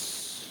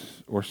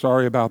whoops, or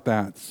sorry about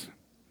that.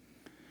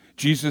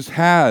 Jesus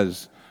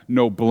has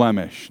no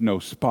blemish, no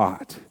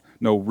spot,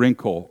 no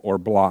wrinkle or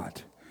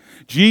blot.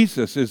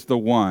 Jesus is the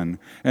one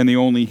and the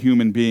only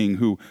human being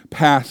who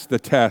passed the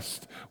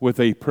test with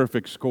a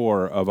perfect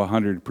score of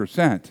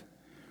 100%.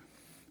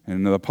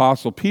 And the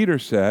Apostle Peter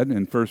said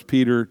in 1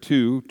 Peter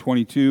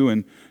 2:22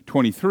 and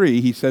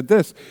 23, he said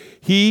this,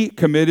 "He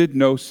committed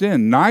no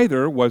sin,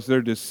 neither was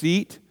there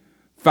deceit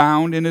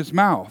found in his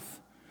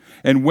mouth.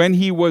 And when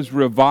he was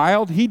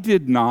reviled, he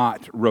did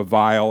not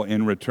revile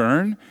in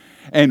return.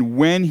 And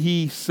when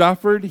he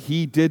suffered,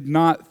 he did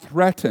not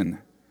threaten,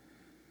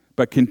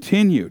 but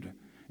continued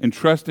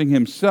entrusting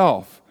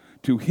himself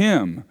to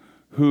Him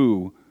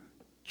who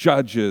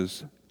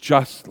judges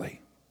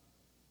justly."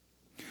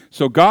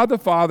 So God the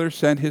Father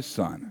sent His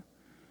Son,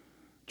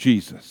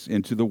 Jesus,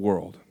 into the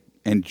world.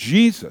 And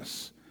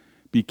Jesus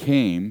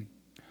became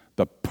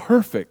the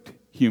perfect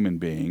human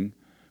being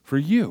for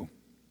you.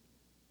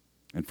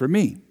 and for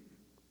me.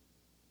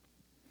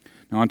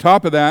 Now, on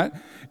top of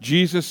that,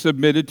 Jesus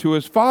submitted to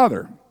his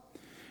Father,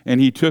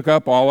 and he took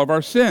up all of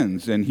our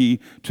sins, and he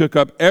took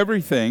up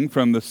everything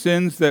from the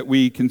sins that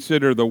we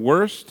consider the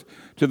worst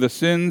to the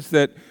sins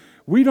that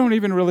we don't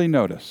even really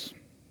notice.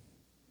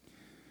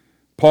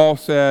 Paul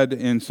said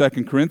in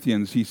 2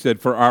 Corinthians, he said,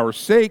 "For our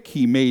sake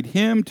he made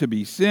him to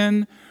be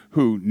sin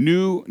who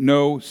knew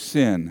no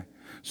sin,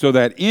 so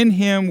that in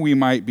him we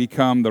might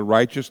become the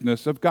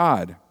righteousness of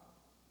God."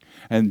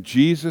 And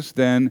Jesus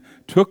then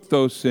took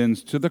those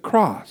sins to the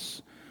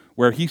cross,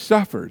 where he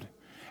suffered,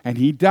 and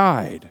he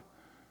died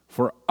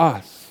for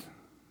us.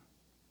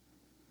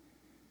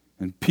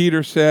 And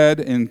Peter said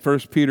in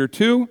 1 Peter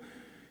 2,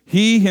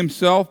 "He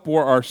himself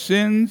bore our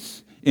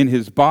sins in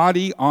his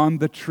body on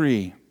the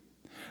tree,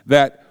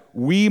 that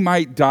we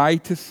might die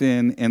to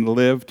sin and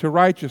live to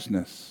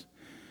righteousness.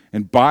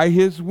 And by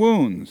his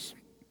wounds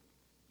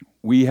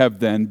we have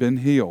then been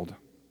healed."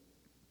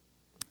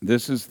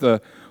 This is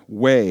the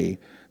way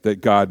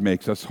that God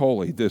makes us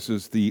holy. This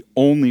is the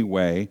only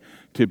way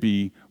to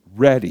be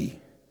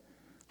ready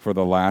for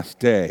the last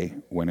day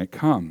when it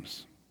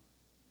comes.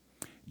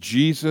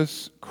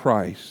 Jesus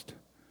Christ,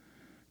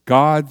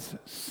 God's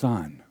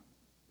Son,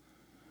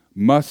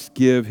 must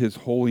give his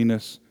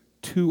holiness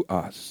to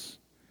us.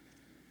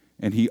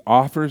 And he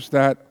offers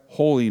that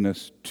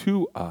holiness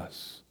to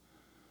us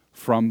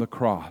from the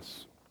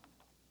cross.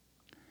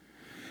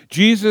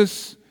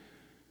 Jesus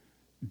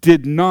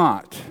did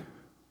not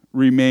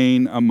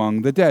remain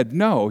among the dead.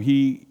 No,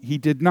 he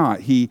did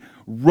not. He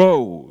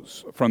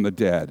rose from the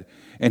dead,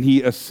 and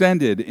he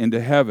ascended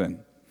into heaven.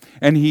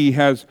 And he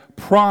has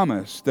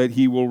promised that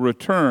he will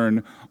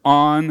return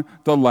on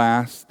the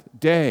last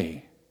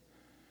day.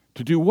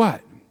 To do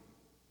what?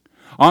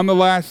 On the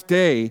last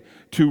day,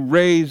 to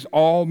raise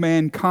all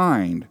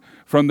mankind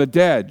from the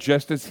dead,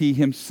 just as he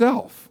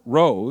himself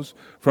rose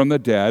from the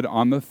dead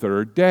on the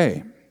third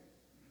day.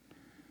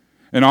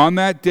 And on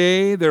that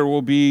day, there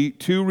will be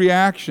two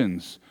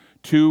reactions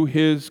to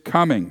his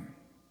coming.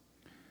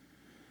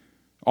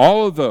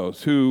 All of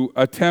those who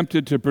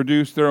attempted to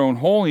produce their own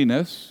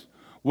holiness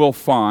will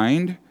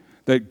find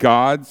that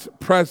God's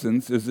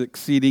presence is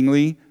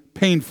exceedingly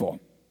painful.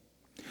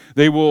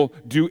 They will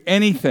do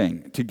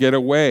anything to get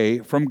away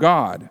from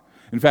God.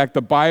 In fact,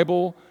 the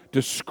Bible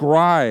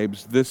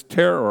describes this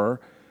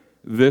terror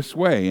this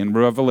way in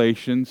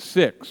Revelation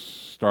 6,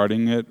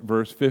 starting at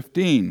verse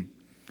 15.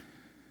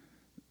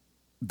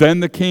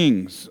 "Then the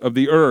kings of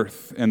the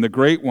earth and the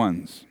great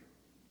ones,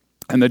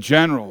 and the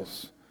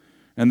generals,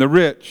 and the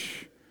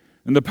rich,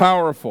 and the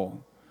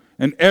powerful,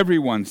 and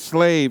everyone,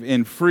 slave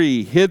and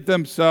free, hid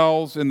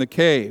themselves in the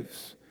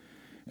caves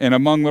and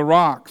among the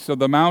rocks of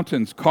the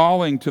mountains,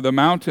 calling to the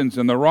mountains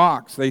and the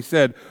rocks. They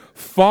said,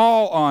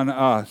 'Fall on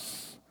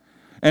us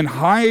and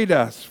hide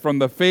us from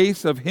the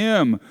face of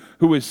him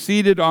who is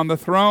seated on the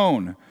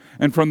throne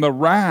and from the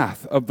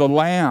wrath of the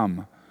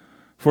Lamb.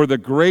 For the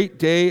great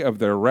day of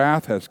their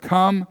wrath has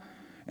come,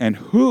 and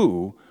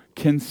who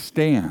can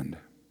stand?'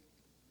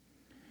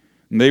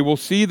 And they will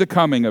see the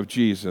coming of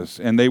Jesus,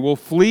 and they will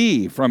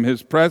flee from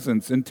his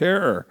presence in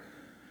terror,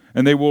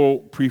 and they will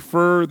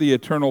prefer the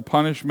eternal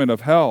punishment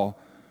of hell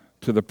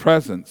to the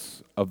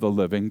presence of the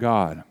living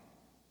God."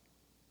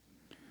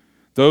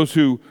 Those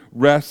who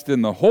rest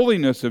in the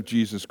holiness of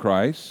Jesus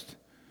Christ,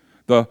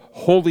 the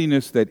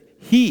holiness that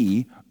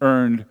he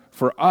earned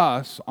for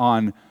us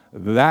on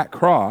that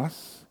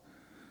cross,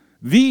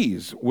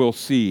 these will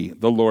see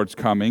the Lord's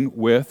coming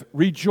with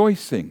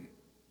rejoicing.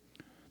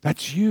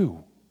 That's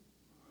you,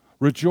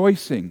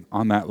 rejoicing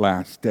on that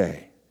last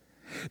day.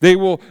 They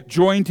will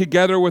join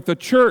together with the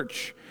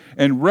church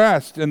and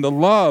rest in the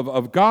love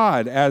of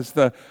God. As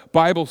the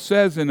Bible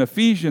says in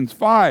Ephesians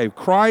 5,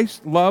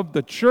 Christ loved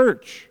the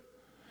church,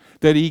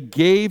 that he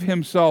gave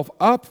himself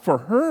up for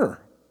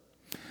her,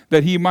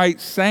 that he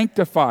might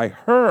sanctify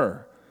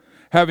her,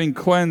 having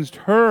cleansed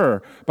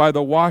her by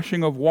the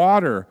washing of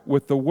water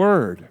with the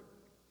word,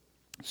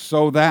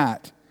 so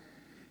that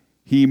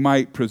he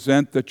might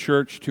present the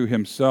church to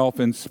himself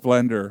in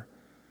splendor,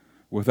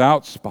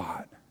 without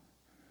spot,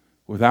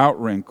 without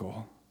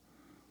wrinkle,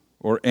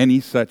 or any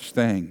such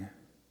thing,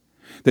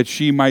 that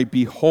she might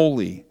be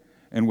holy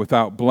and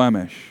without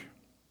blemish.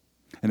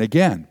 And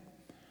again,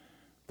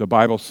 the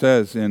Bible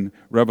says in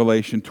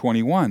Revelation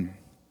 21,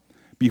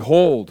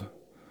 "Behold,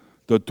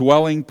 the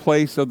dwelling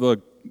place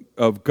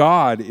of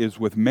God is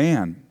with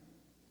man,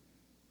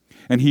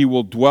 and he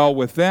will dwell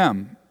with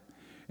them,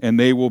 and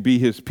they will be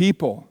his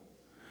people,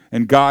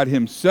 and God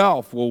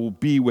himself will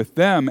be with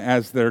them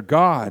as their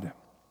God.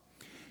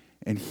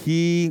 And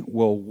he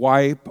will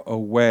wipe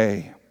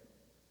away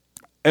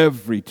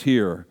every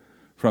tear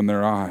from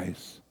their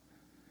eyes,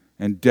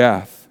 and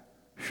death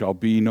shall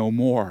be no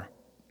more.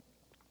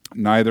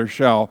 Neither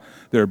shall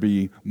there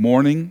be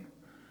mourning,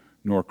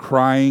 nor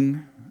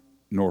crying,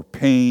 nor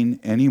pain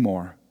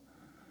anymore,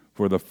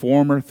 for the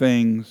former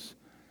things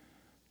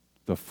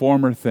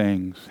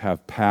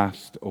have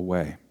passed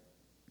away."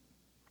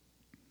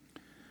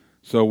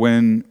 So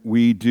when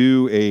we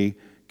do a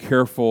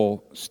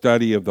careful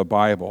study of the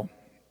Bible,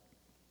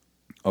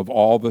 of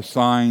all the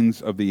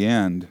signs of the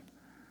end,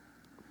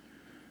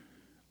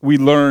 we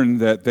learn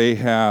that they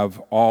have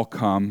all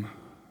come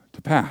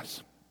to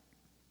pass.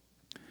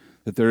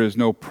 That there is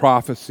no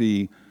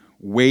prophecy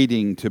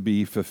waiting to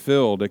be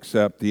fulfilled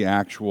except the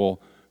actual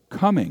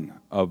coming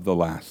of the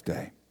last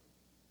day.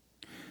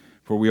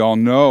 For we all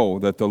know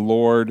that the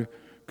Lord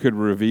could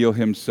reveal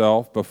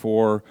himself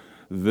before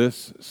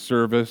this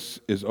service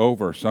is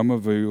over. Some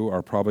of you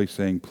are probably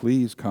saying,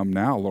 please come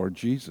now, Lord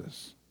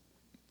Jesus.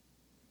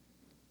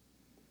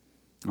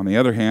 On the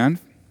other hand,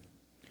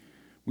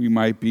 we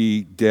might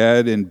be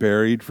dead and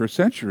buried for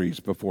centuries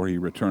before he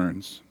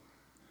returns.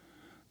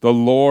 The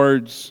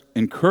Lord's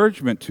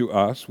encouragement to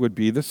us would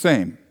be the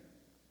same.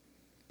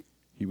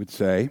 He would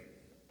say,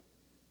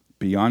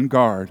 be on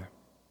guard,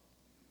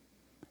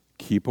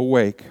 keep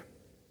awake,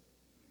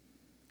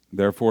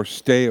 therefore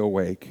stay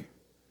awake.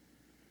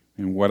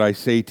 And what I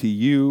say to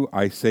you,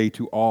 I say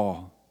to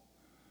all,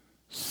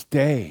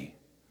 stay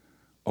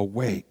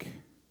awake.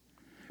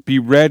 Be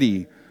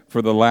ready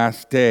for the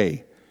last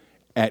day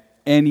at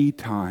any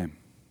time.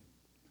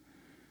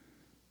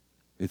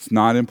 It's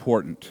not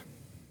important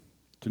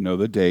to know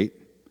the date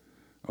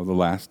of the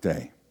last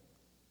day.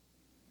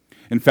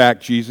 In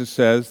fact, Jesus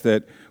says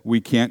that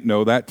we can't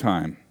know that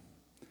time.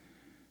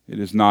 It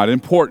is not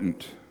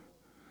important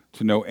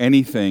to know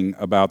anything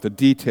about the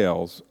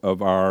details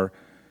of our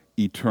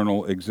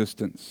eternal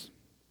existence.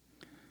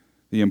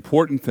 The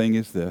important thing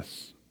is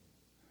this: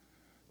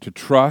 to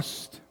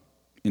trust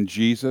in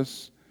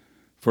Jesus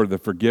for the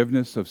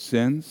forgiveness of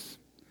sins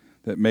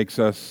that makes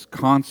us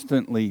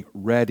constantly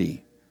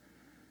ready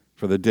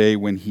for the day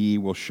when he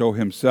will show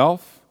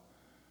himself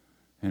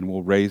and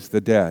will raise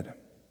the dead.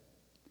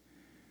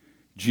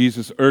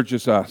 Jesus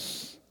urges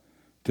us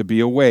to be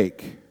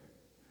awake,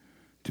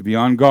 to be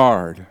on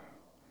guard,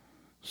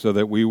 so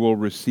that we will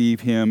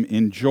receive him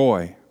in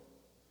joy,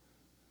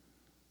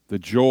 the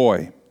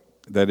joy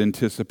that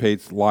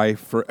anticipates life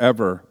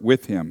forever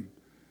with him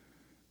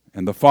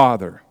and the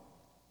Father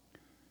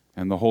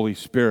and the Holy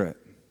Spirit.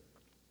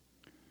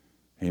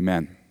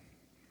 Amen.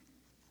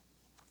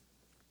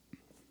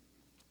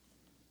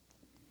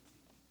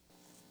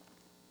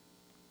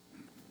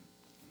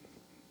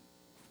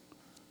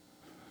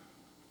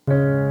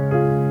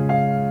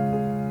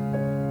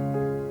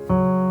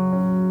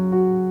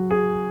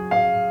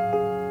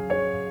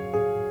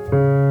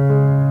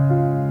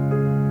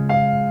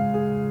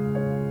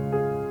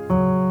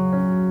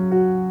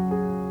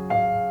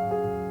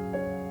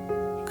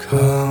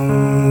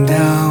 Come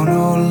down,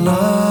 O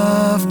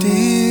love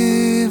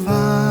divine.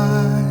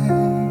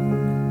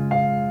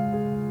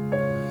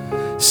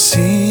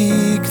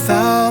 Seek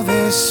thou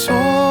this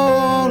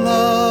soul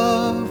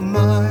of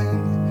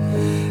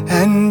mine,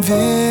 and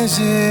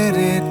visit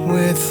it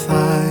with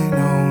thine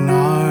own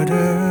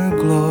ardor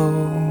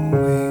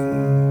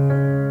glowing.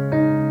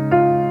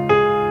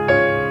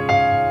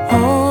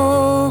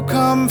 O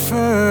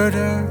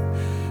Comforter,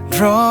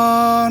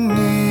 draw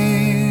near.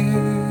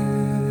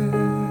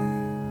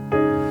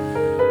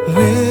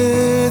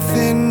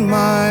 Within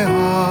my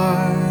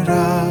heart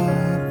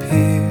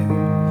appear,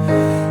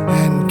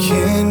 and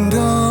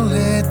kindle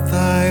it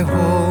thy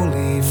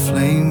holy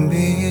flame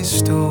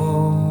bestowing.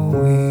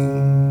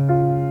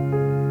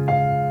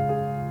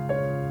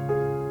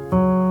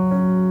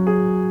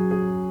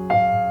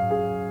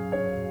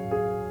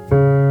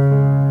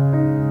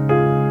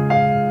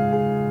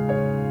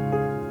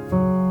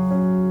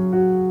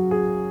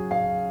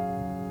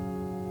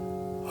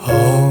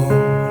 Oh,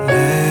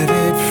 let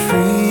it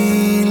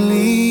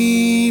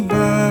freely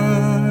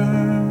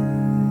burn,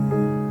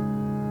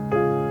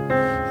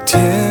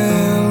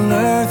 till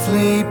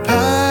earthly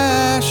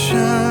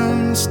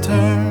passions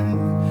turn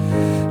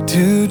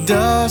to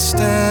dust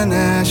and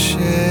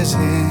ashes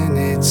in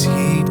its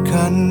heat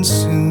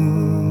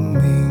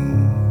consuming.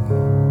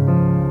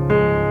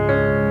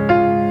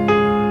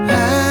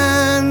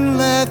 And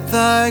let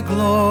thy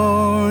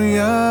glorious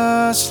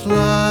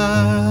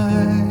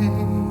light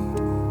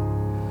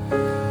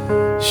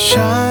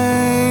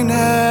shine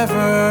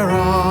ever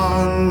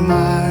on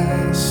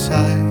my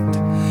sight,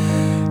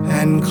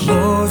 and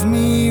clothe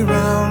me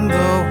round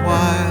the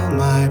while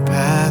my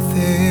path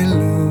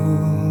illumine.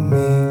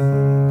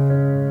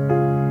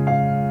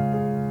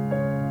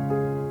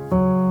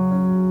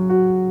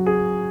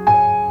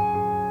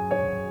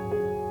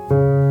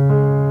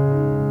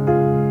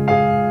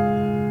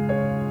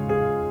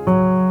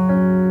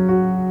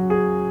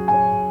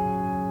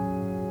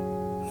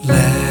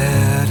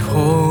 Let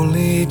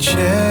holy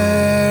charity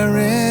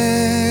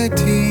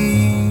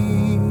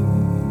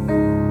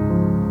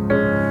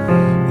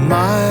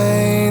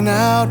mine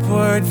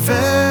outward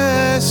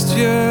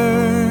vesture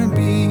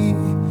be,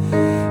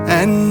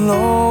 and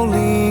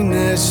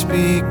lowliness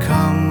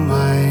become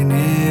mine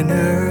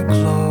inner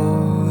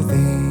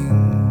clothing.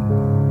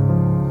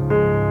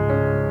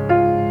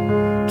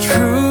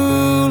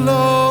 True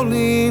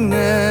lowliness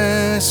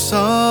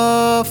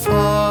of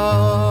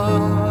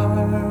heart,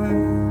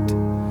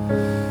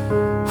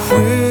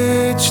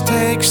 which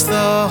takes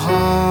the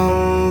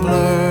humbler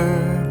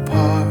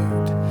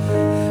part,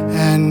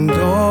 and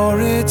o'er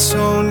it its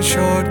own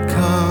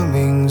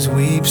shortcomings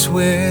weeps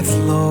with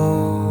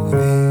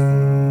loathing.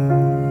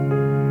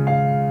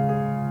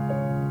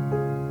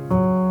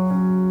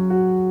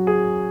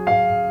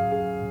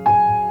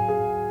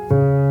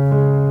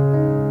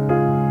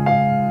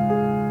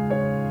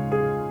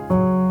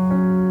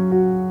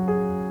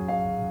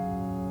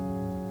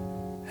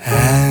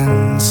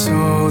 And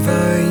so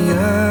the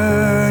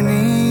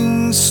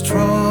yearning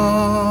strong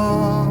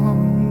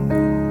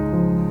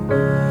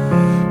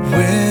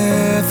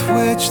with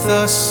which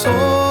the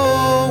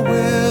soul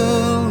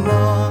will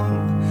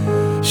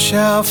long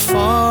shall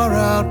far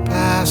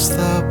outpass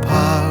the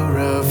power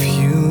of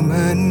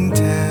human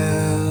telling.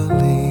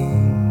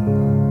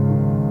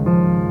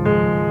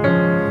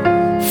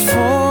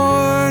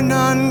 For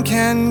none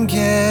can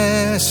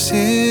guess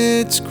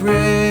its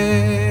grace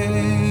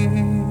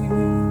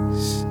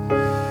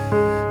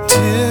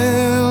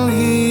till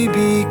he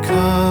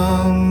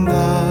become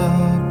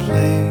the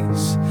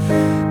place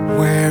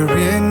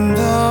wherein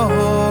the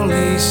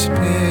Holy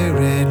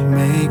Spirit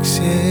makes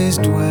his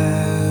dwelling.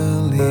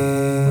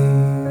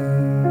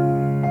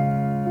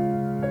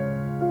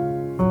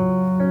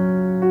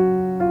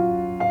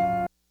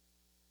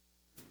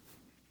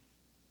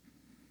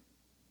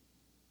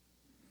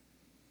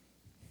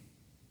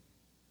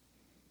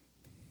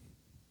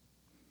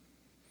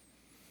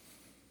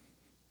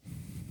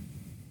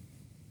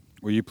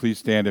 Will you please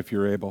stand if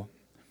you're able?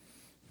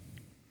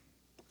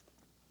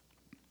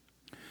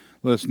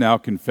 Let us now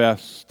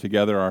confess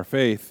together our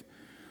faith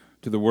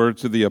to the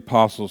words of the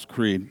Apostles'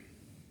 Creed.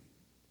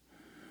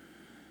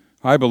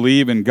 I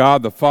believe in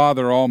God the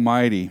Father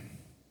Almighty,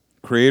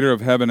 creator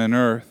of heaven and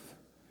earth.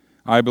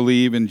 I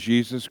believe in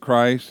Jesus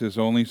Christ, his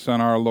only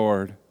Son, our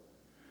Lord.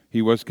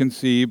 He was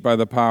conceived by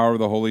the power of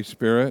the Holy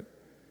Spirit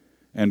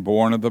and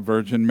born of the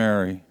Virgin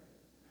Mary.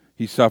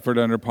 He suffered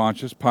under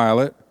Pontius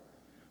Pilate,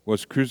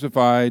 was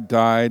crucified,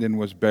 died, and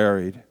was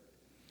buried.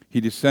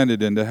 He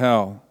descended into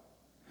hell,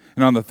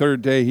 and on the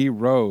third day he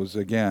rose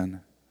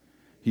again.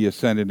 He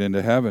ascended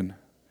into heaven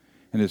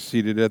and is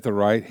seated at the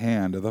right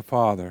hand of the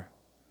Father.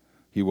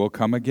 He will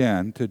come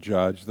again to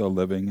judge the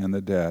living and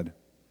the dead.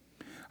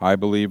 I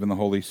believe in the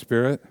Holy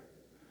Spirit,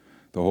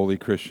 the holy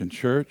Christian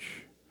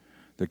Church,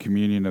 the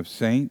communion of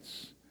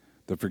saints,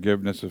 the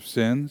forgiveness of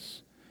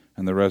sins,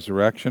 and the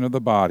resurrection of the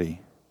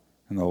body,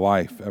 and the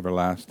life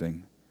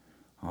everlasting.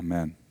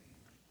 Amen.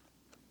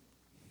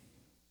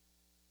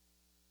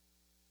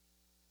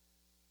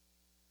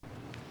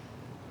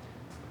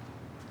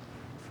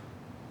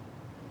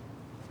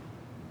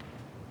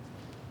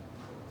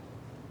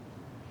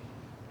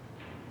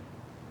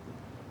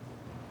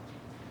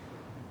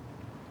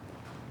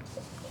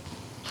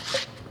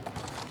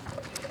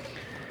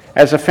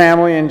 As a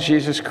family in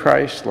Jesus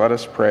Christ, let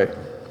us pray.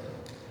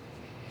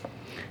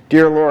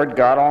 Dear Lord,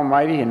 God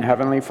Almighty and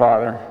Heavenly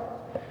Father,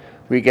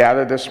 we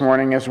gather this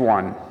morning as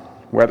one,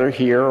 whether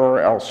here or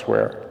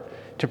elsewhere,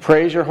 to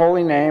praise your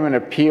holy name and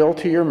appeal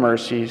to your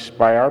mercies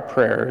by our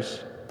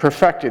prayers,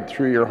 perfected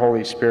through your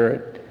Holy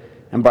Spirit,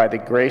 and by the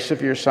grace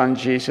of your Son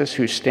Jesus,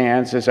 who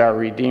stands as our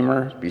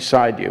Redeemer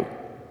beside you.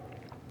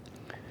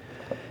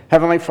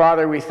 Heavenly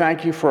Father, we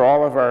thank you for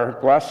all of our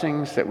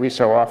blessings that we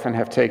so often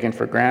have taken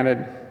for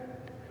granted.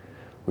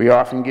 We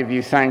often give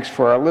you thanks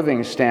for our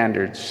living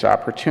standards,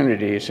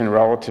 opportunities, and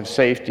relative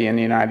safety in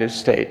the United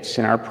States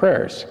in our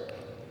prayers,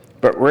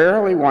 but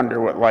rarely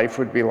wonder what life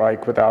would be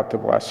like without the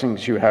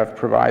blessings you have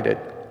provided.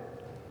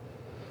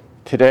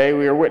 Today,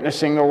 we are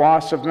witnessing the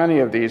loss of many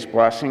of these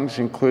blessings,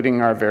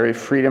 including our very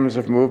freedoms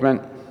of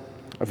movement,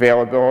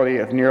 availability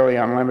of nearly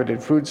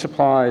unlimited food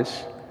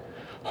supplies,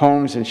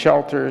 homes and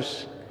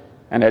shelters,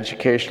 and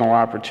educational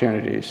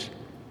opportunities.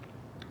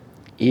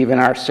 Even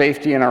our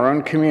safety in our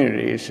own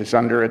communities is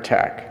under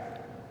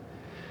attack.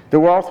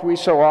 The wealth we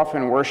so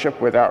often worship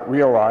without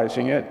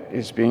realizing it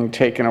is being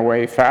taken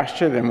away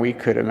faster than we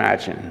could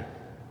imagine.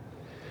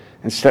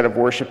 Instead of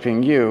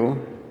worshiping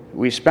you,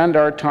 we spend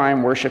our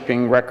time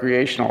worshiping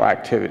recreational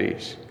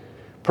activities,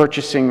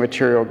 purchasing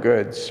material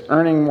goods,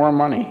 earning more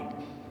money,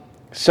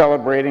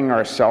 celebrating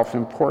our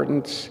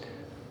self-importance,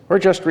 or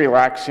just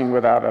relaxing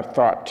without a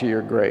thought to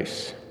your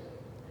grace.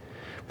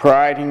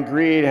 Pride and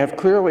greed have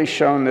clearly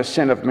shown the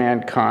sin of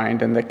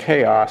mankind and the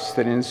chaos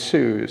that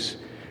ensues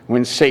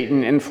when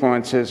Satan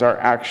influences our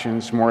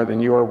actions more than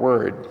your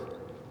word.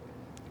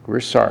 We're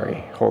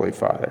sorry, Holy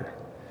Father.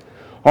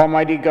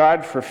 Almighty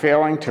God, for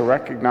failing to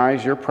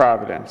recognize your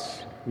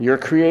providence, your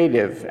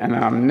creative and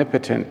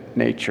omnipotent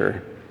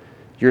nature,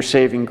 your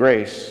saving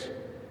grace,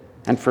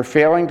 and for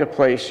failing to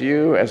place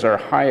you as our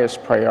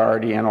highest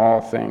priority in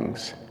all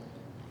things.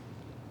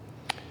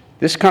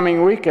 This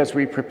coming week, as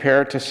we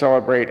prepare to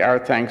celebrate our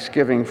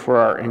Thanksgiving for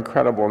our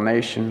incredible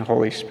nation,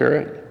 Holy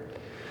Spirit,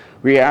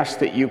 we ask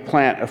that you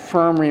plant a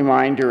firm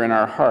reminder in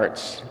our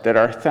hearts that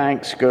our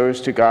thanks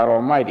goes to God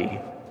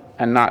Almighty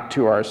and not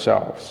to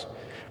ourselves,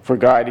 for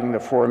guiding the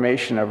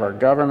formation of our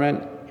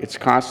government, its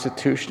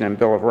Constitution and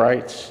Bill of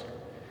Rights,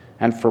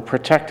 and for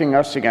protecting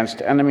us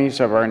against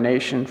enemies of our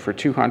nation for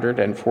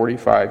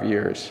 245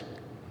 years.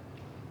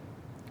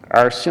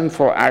 Our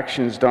sinful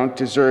actions don't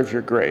deserve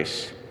your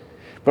grace,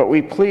 But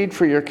we plead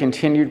for your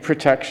continued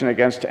protection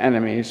against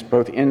enemies,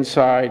 both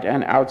inside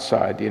and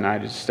outside the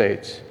United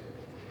States.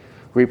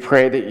 We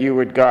pray that you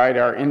would guide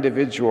our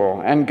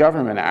individual and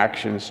government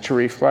actions to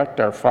reflect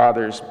our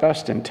Father's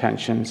best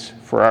intentions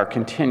for our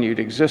continued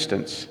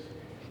existence.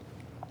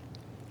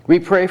 We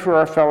pray for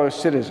our fellow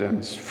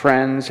citizens,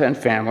 friends, and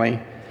family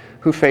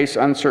who face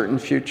uncertain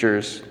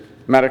futures,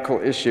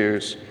 medical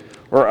issues,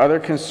 or other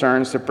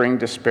concerns that bring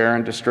despair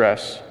and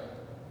distress.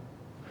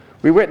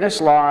 We witness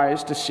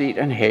lies, deceit,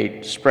 and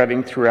hate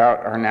spreading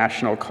throughout our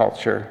national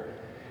culture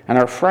and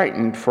are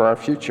frightened for our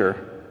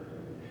future.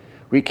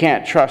 We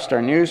can't trust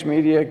our news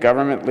media,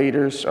 government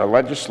leaders, our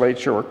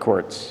legislature, or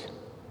courts.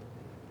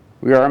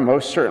 We are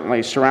most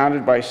certainly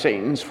surrounded by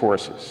Satan's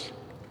forces.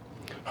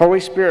 Holy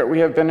Spirit, we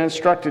have been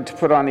instructed to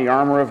put on the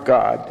armor of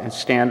God and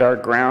stand our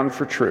ground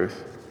for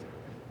truth.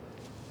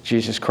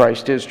 Jesus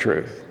Christ is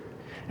truth,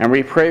 and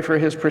we pray for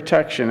his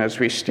protection as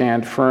we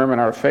stand firm in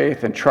our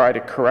faith and try to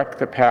correct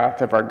the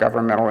path of our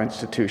governmental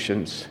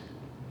institutions.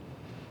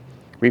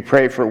 We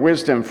pray for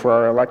wisdom for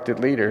our elected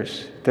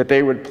leaders, that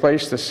they would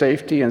place the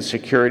safety and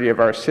security of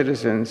our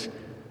citizens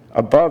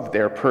above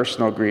their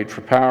personal greed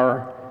for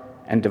power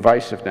and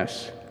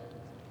divisiveness.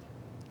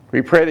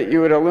 We pray that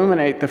you would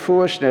illuminate the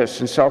foolishness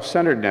and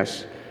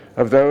self-centeredness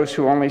of those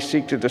who only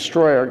seek to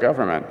destroy our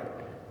government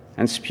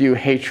and spew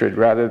hatred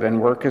rather than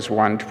work as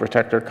one to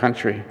protect our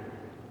country.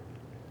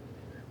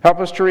 Help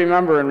us to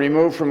remember and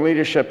remove from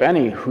leadership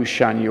any who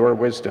shun your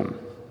wisdom.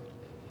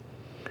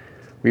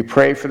 We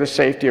pray for the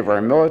safety of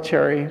our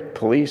military,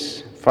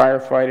 police,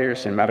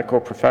 firefighters, and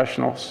medical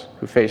professionals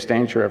who face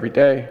danger every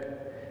day.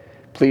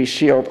 Please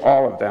shield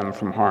all of them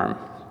from harm.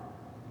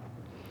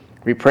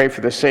 We pray for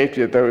the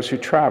safety of those who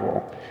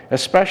travel,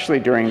 especially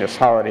during this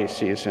holiday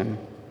season.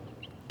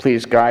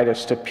 Please guide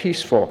us to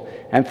peaceful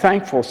and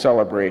thankful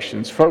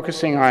celebrations,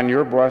 focusing on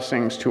your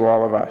blessings to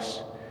all of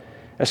us,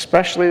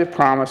 especially the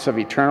promise of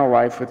eternal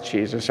life with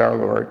Jesus, our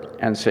Lord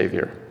and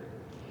Savior.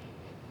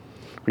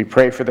 We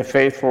pray for the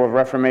faithful of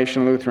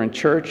Reformation Lutheran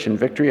Church and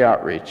Victory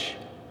Outreach.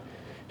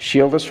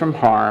 Shield us from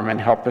harm and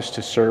help us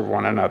to serve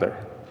one another.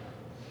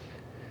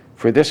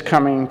 For this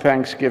coming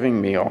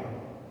Thanksgiving meal,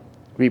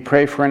 we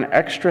pray for an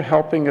extra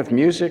helping of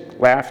music,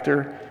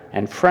 laughter,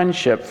 and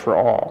friendship for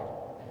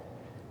all.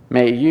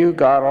 May you,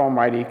 God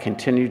Almighty,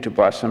 continue to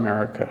bless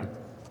America.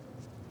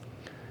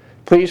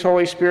 Please,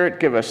 Holy Spirit,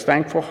 give us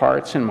thankful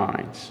hearts and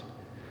minds.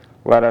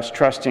 Let us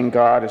trust in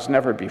God as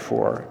never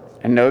before,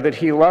 and know that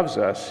he loves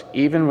us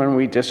even when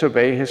we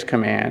disobey his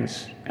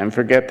commands and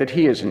forget that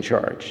he is in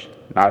charge,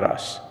 not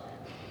us.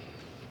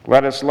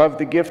 Let us love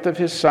the gift of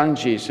his Son,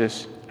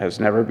 Jesus, as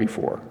never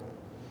before.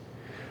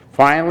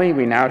 Finally,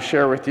 we now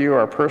share with you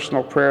our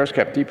personal prayers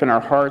kept deep in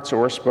our hearts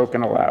or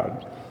spoken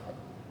aloud.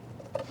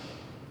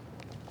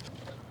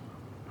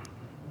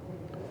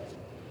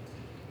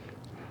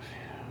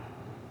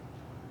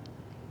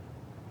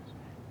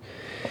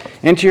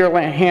 Into your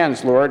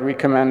hands, Lord, we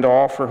commend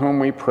all for whom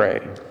we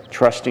pray,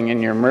 trusting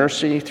in your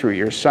mercy through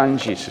your Son,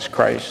 Jesus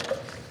Christ.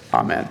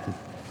 Amen.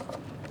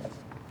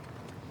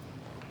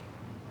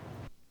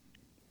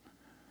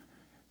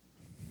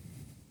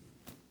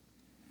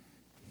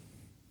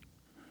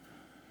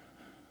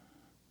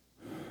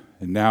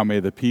 And now may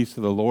the peace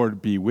of the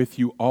Lord be with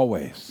you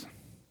always.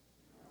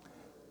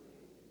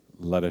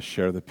 Let us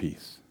share the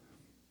peace.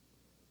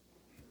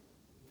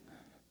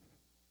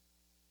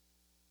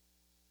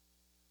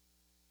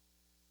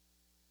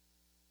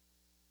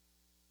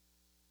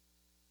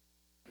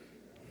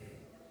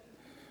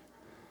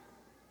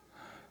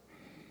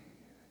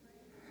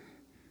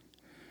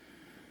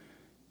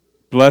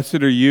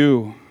 Blessed are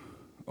you,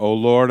 O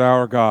Lord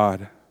our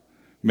God,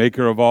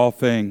 maker of all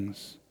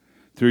things.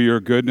 Through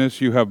your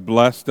goodness you have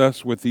blessed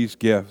us with these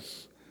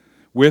gifts.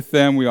 With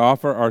them we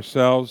offer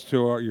ourselves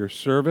to your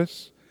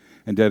service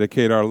and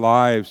dedicate our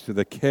lives to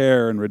the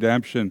care and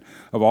redemption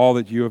of all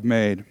that you have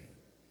made.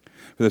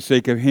 For the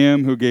sake of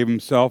him who gave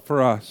himself for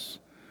us,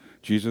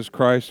 Jesus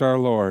Christ our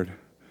Lord.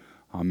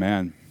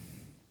 Amen.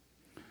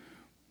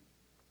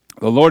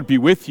 The Lord be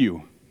with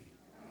you.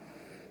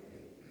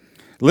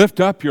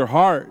 Lift up your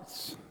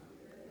hearts.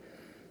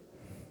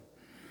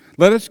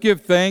 Let us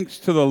give thanks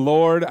to the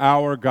Lord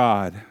our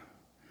God.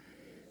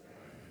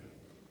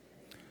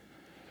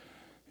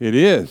 It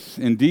is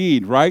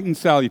indeed right and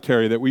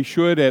salutary that we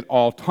should at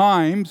all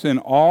times and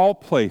all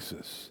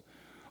places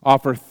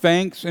offer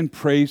thanks and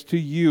praise to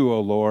you, O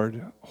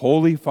Lord,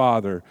 Holy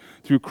Father,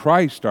 through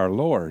Christ our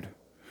Lord,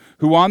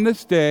 who on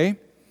this day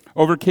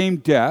overcame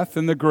death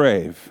and the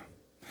grave,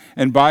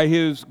 and by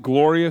his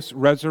glorious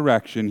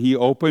resurrection he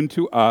opened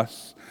to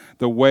us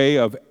the way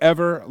of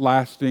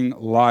everlasting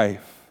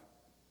life.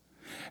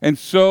 And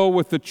so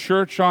with the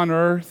church on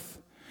earth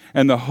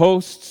and the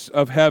hosts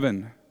of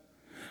heaven,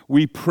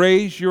 we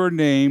praise your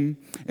name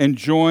and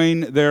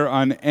join their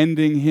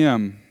unending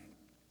hymn.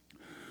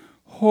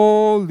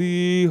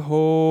 Holy,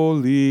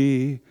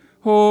 holy,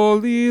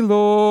 holy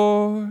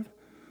Lord,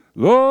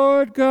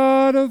 Lord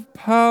God of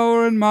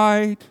power and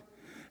might,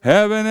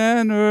 heaven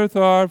and earth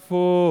are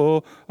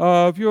full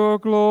of your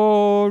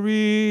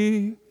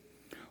glory.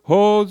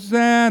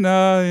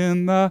 Hosanna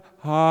in the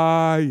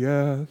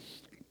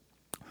highest.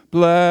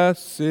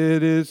 Blessed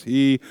is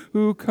he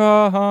who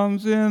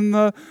comes in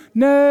the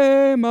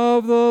name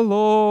of the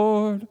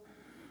Lord.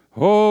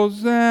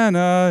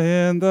 Hosanna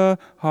in the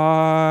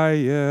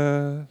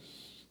highest.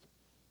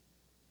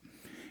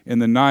 In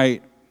the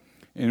night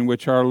in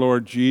which our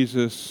Lord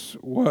Jesus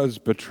was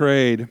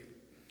betrayed,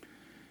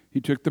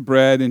 he took the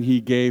bread and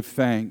he gave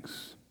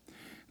thanks.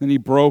 Then he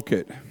broke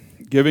it,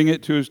 giving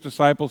it to his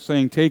disciples,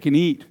 saying, "Take and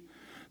eat.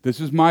 This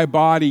is my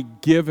body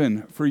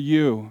given for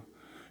you.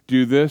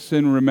 Do this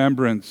in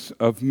remembrance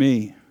of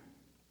me."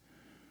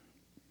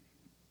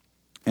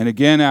 And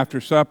again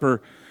after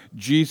supper,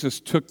 Jesus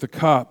took the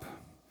cup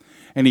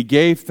and he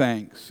gave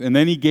thanks. And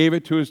then he gave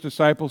it to his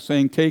disciples,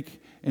 saying,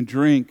 "Take and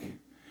drink.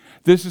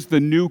 This is the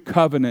new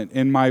covenant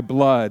in my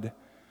blood,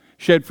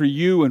 shed for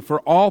you and for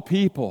all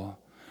people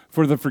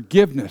for the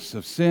forgiveness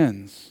of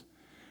sins.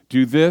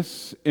 Do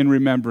this in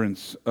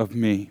remembrance of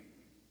me."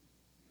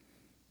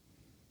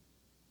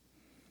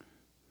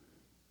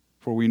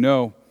 For we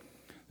know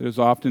that as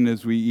often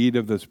as we eat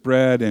of this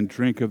bread and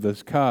drink of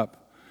this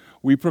cup,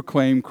 we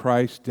proclaim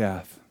Christ's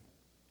death,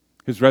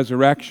 his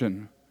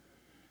resurrection,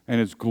 and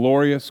his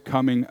glorious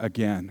coming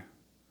again.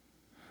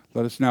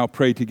 Let us now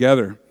pray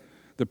together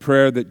the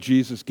prayer that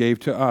Jesus gave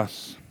to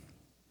us.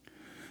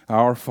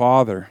 Our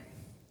Father,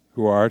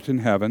 who art in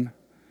heaven,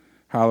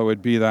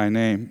 hallowed be thy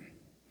name.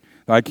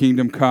 Thy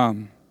kingdom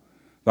come,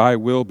 thy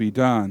will be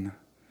done,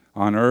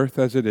 on earth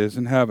as it is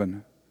in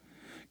heaven.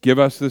 Give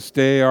us this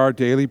day our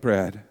daily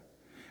bread,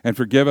 and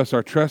forgive us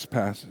our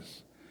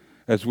trespasses,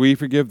 as we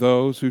forgive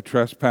those who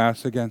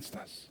trespass against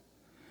us.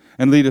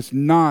 And lead us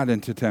not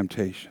into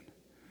temptation,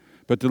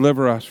 but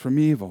deliver us from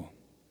evil.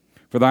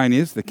 For thine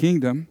is the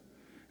kingdom,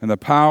 and the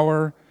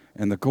power,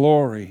 and the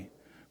glory,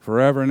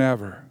 forever and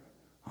ever.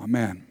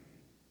 Amen.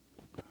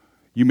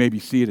 You may be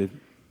seated.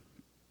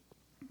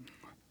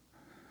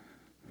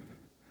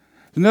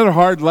 It's another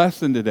hard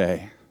lesson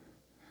today.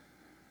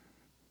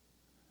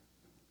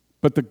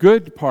 But the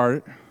good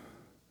part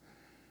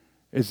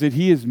is that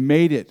he has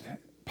made it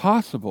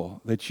possible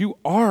that you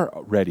are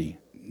ready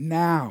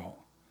now.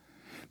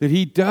 That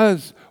he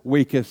does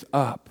wake us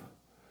up.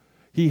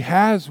 He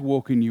has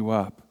woken you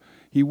up.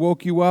 He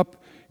woke you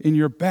up in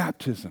your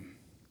baptism.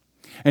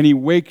 And he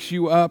wakes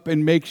you up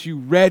and makes you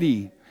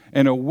ready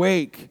and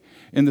awake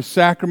in the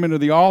sacrament of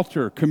the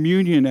altar,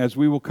 communion, as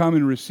we will come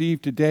and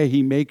receive today.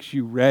 He makes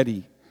you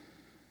ready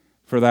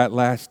for that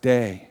last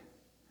day.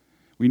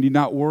 We need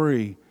not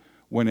worry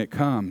when it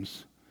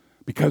comes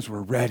because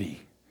we're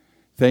ready.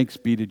 Thanks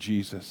be to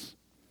Jesus.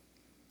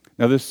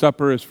 Now this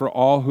supper is for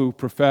all who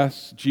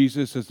profess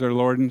Jesus as their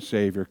Lord and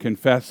Savior,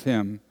 confess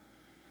him,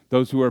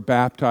 those who are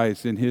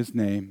baptized in his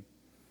name.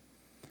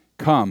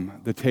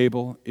 Come, the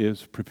table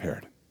is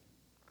prepared.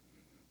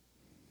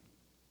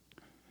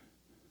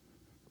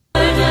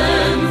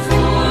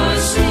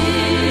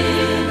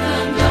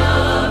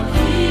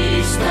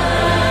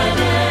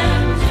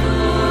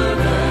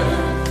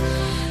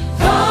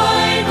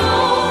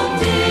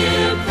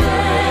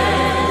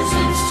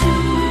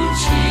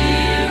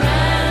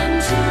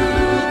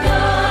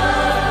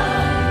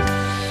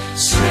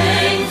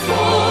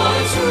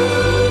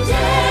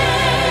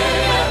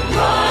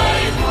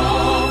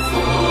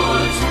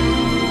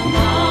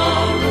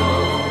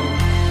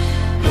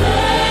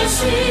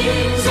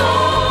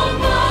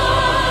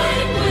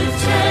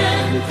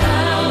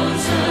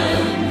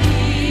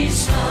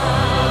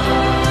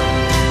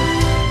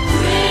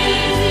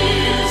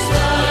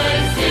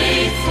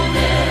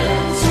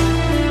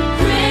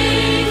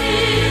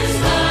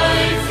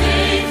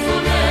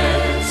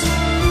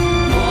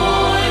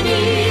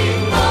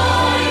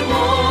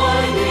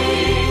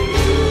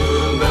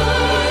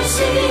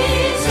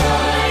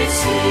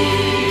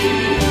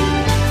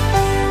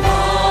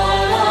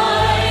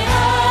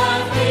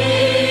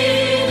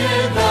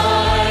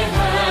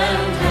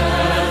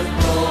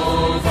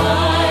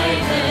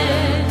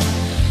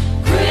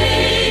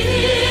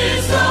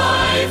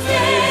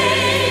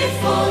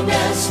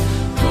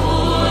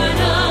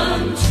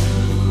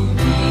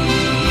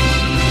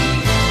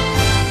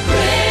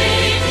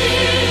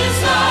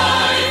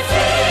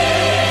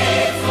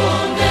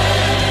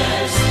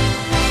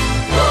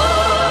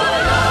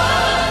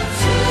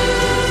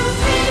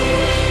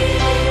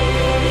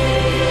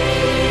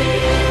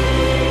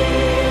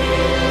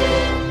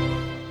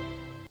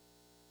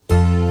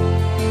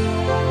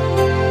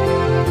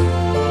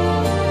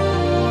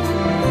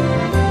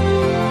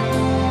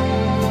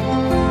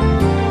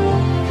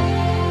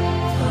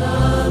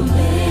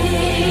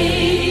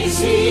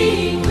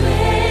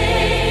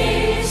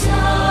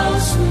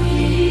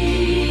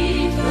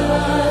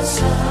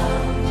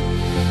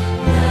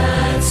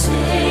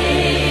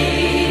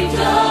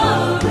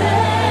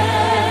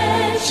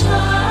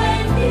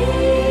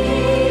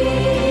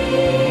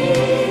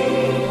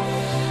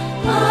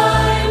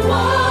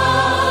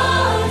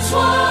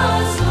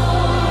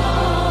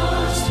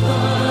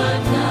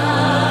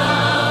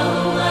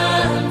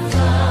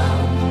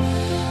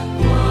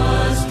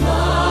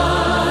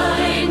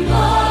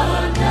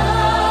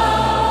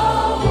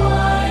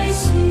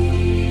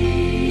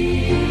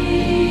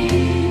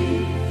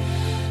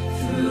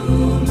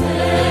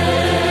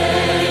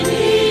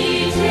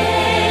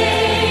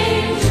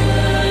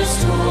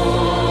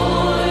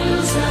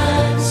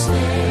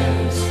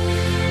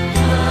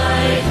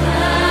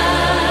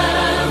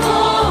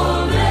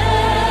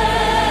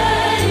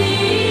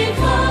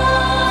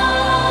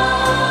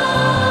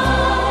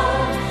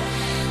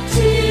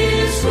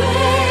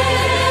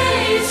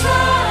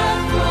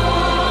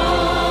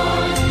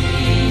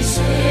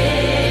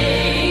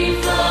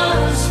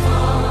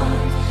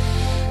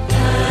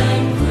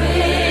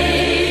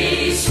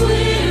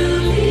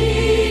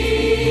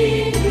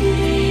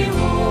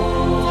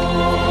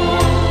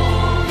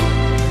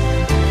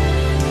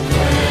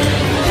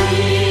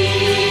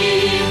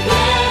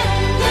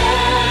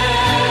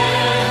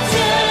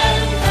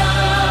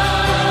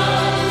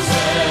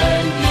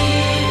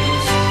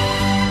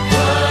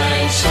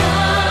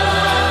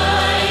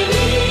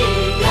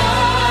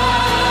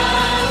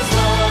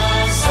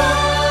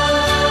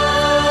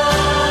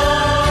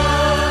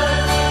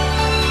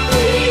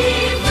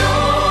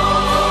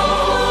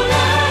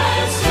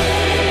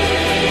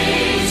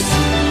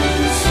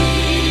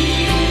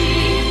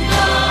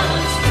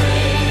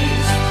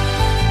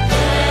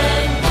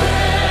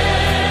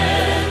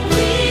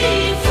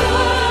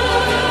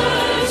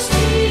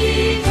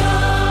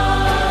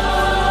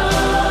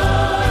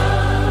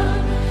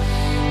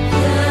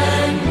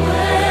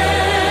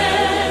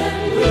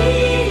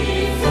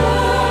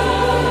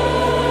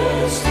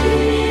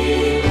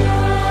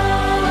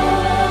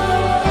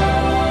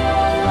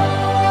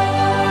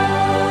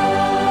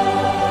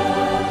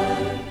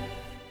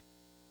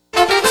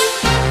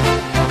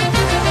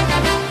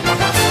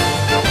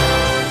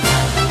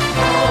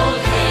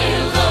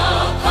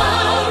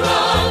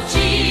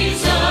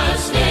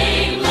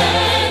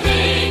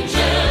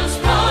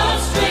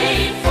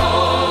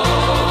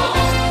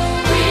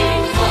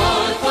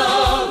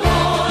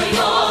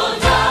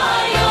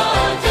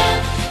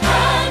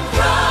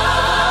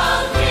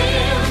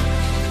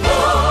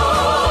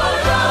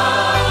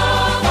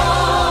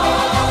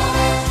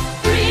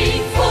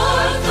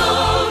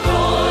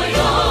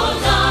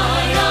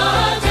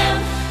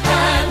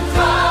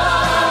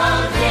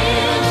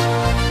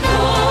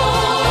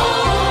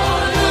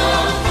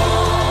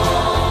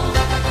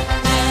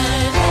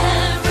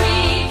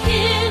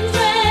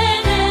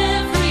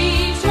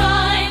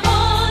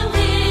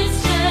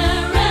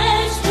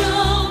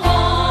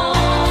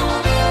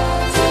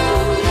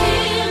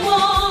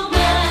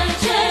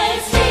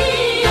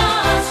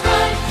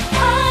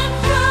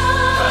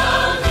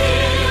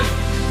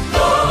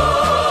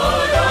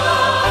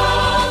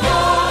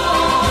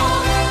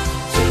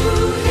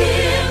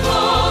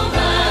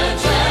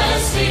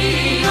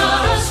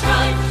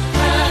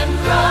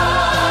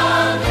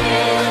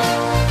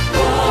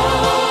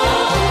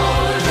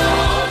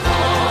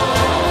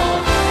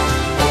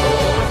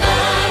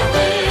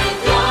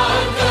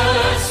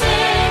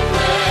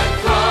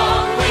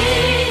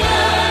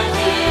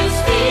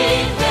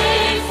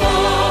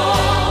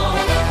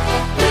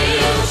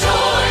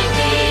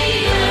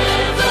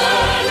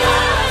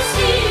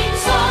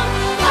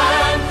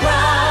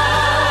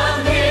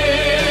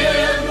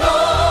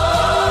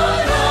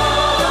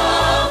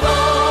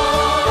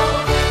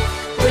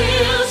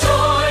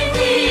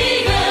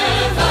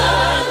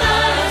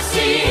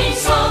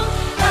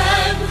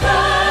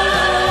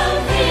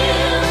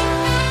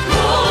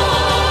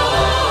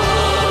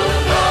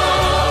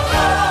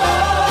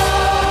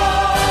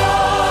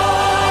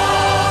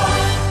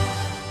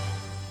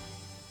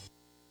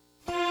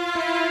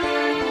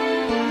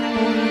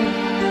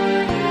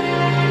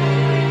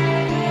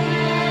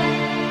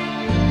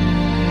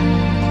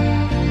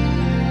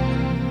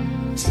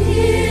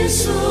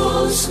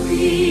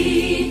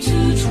 sweet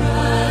to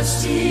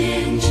trust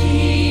in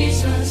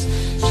Jesus,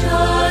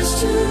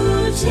 just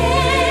to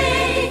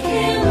take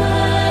him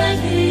at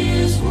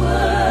his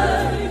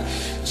word,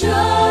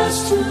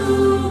 just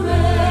to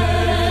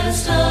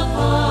rest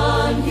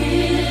upon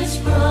his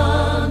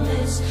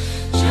promise,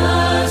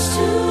 just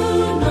to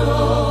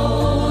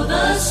know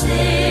the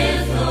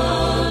saith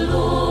the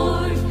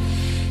Lord.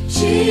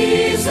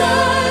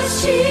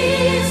 Jesus,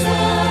 Jesus,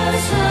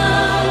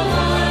 how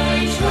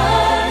I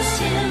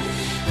trust him,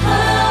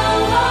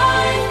 how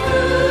I've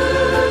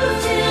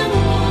proved him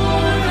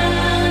o'er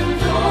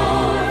and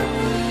o'er.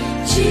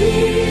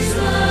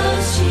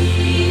 Jesus,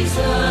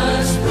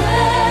 Jesus,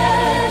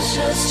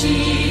 precious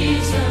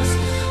Jesus,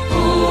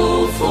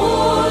 oh,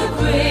 for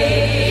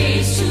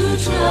grace to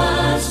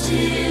trust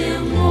him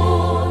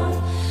more.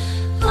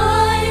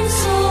 I'm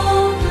so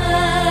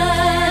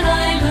glad I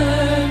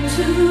learned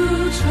to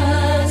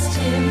trust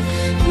him,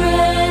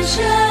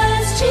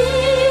 precious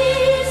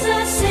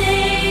Jesus,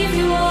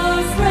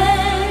 Savior,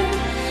 friend,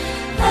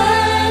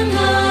 and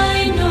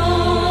I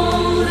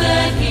know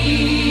that he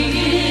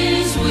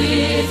is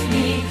with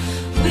me,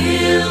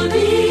 will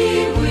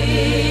be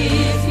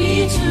with me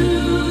to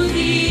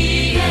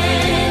the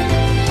end.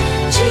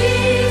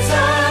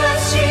 Jesus,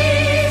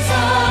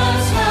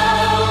 Jesus,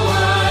 how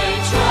I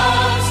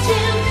trust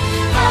him,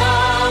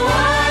 how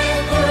I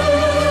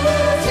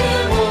proved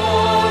him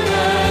o'er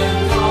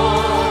and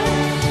o'er.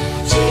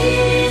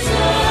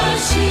 Jesus,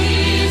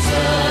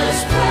 Jesus,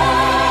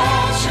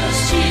 precious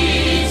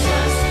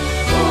Jesus,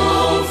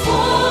 oh,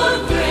 for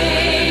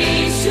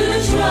grace to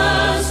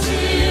trust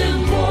him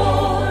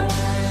more.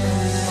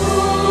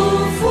 Oh,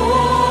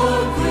 for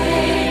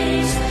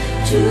grace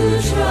to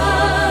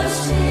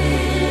trust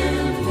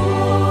him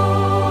more.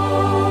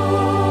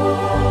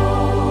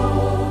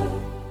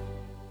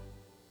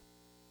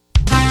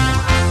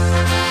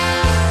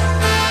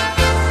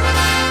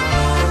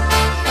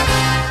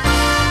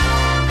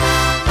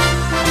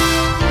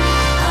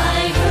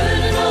 I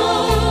heard an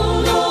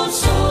old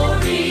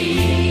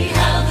story,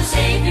 how the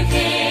Savior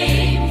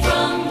came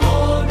from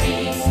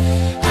glory,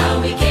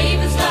 how he gave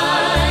his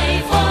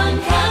life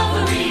on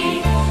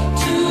Calvary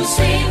to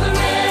save a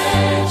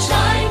wretch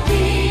like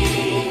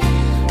me.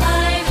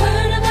 I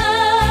heard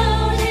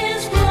about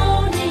his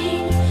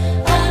groaning,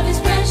 of his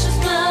precious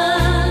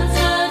blood's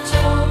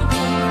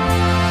atoning.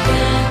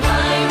 Then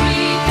I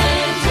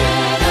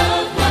repented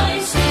of my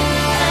sin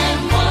and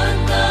won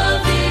the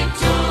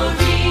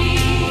victory.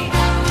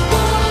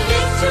 Oh,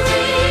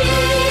 victory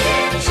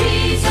in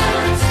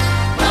Jesus,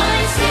 my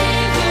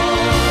Savior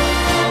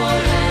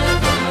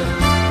forever.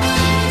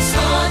 He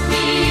sought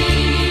me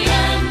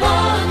and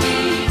bought me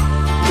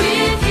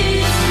with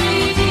his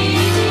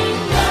redeeming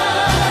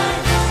blood.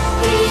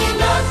 He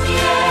loved me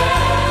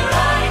ere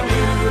I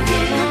knew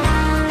him,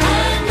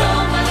 and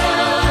all my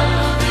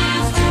love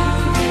is to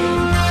him.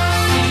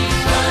 He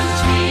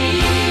plunged me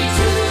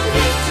to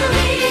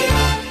victory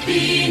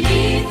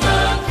beneath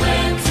the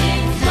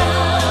cleansing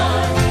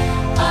flood.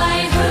 I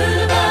heard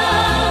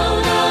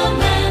about a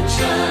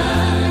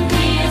mansion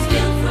he has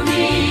built for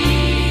me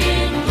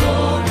in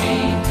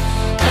glory,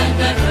 and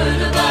I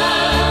heard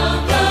about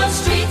the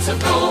streets of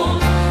gold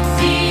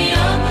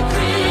beyond the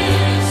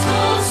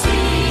crystal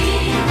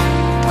sea,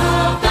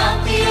 about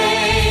the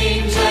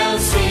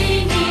angels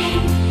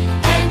singing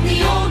and the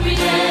old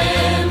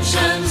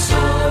redemption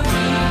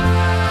story,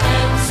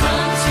 and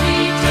some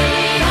sweet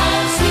day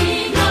I'll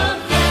sing of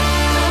yet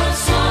the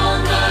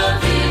song of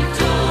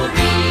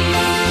victory.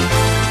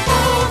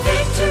 Oh,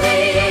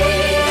 victory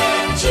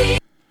in Jesus.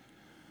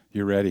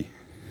 You're ready.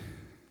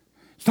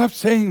 Stop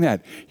saying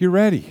that. You're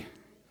ready.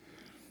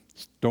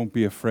 Don't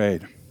be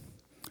afraid.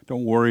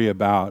 Don't worry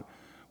about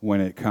when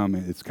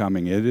it's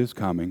coming. It is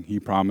coming. He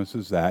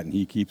promises that, and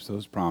he keeps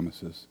those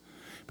promises.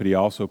 But he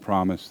also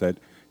promised that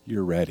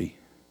you're ready.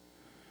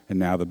 And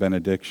now the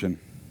benediction.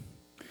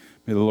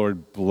 May the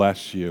Lord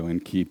bless you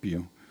and keep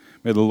you.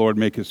 May the Lord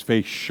make his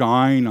face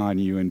shine on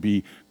you and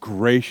be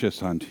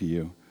gracious unto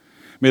you.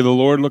 May the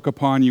Lord look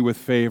upon you with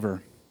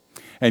favor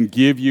and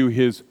give you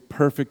his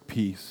perfect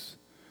peace.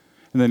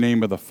 In the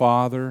name of the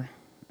Father,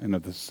 and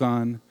of the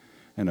Son,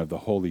 and of the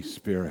Holy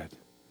Spirit.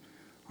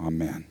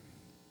 Amen.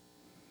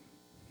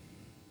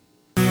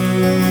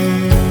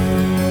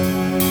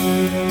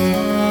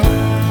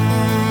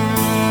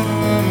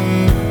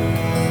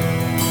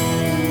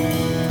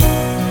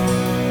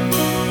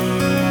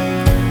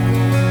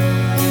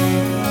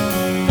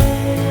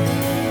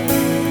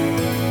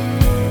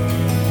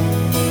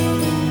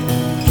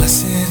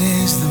 Blessed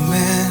is the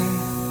man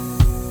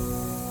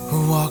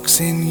who walks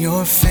in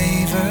your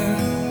favor,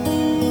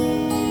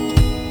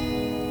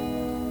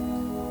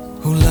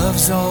 who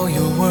loves all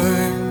your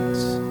words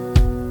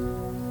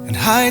and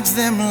hides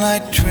them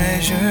like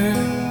treasure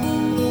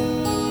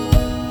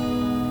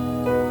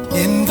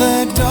in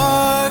the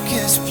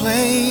darkest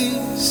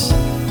place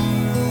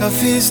of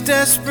his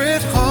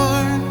desperate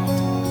heart.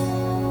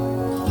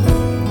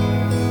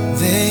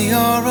 They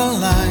are a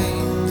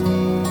light,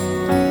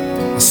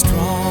 a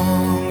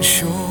strong,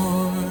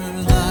 sure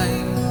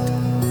light.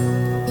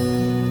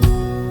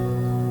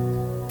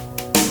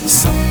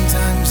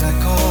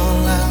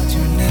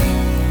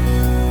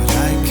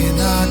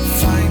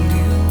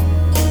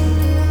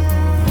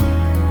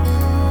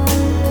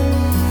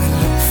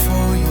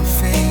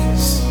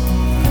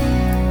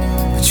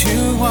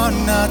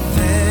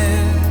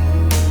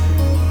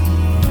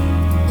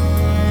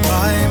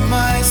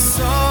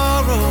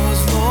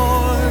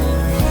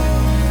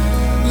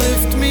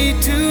 me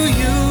to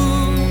you.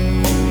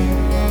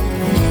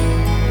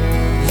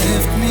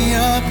 Lift me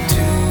up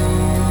to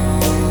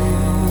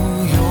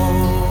your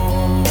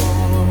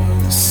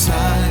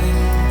side.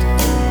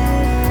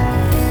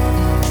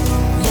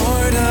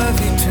 Lord of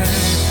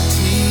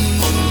eternity,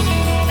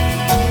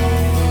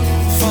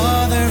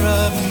 Father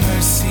of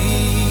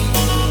mercy,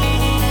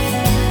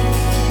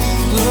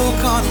 look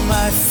on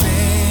my fainting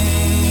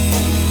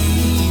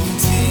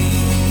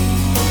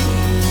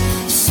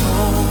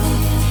soul.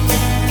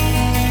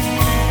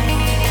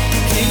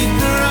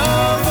 Keeper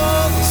of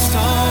all the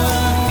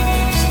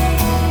stars,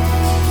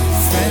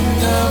 friend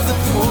of the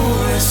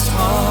poorest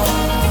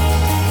heart,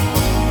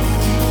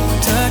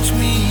 touch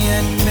me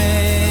and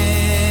make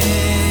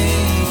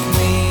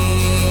me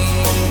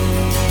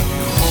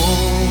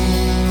whole.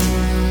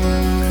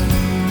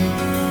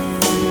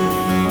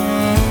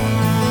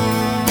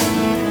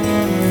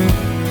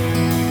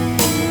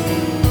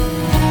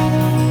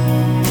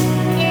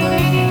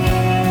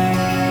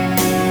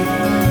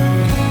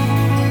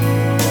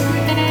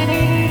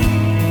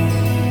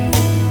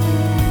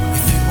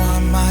 If you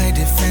are my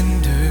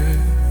defender,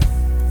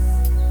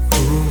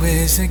 who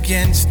is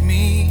against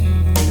me?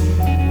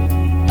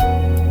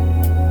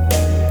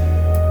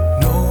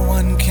 No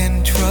one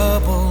can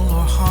trouble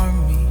or harm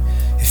me.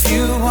 If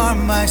you are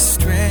my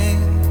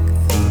strength,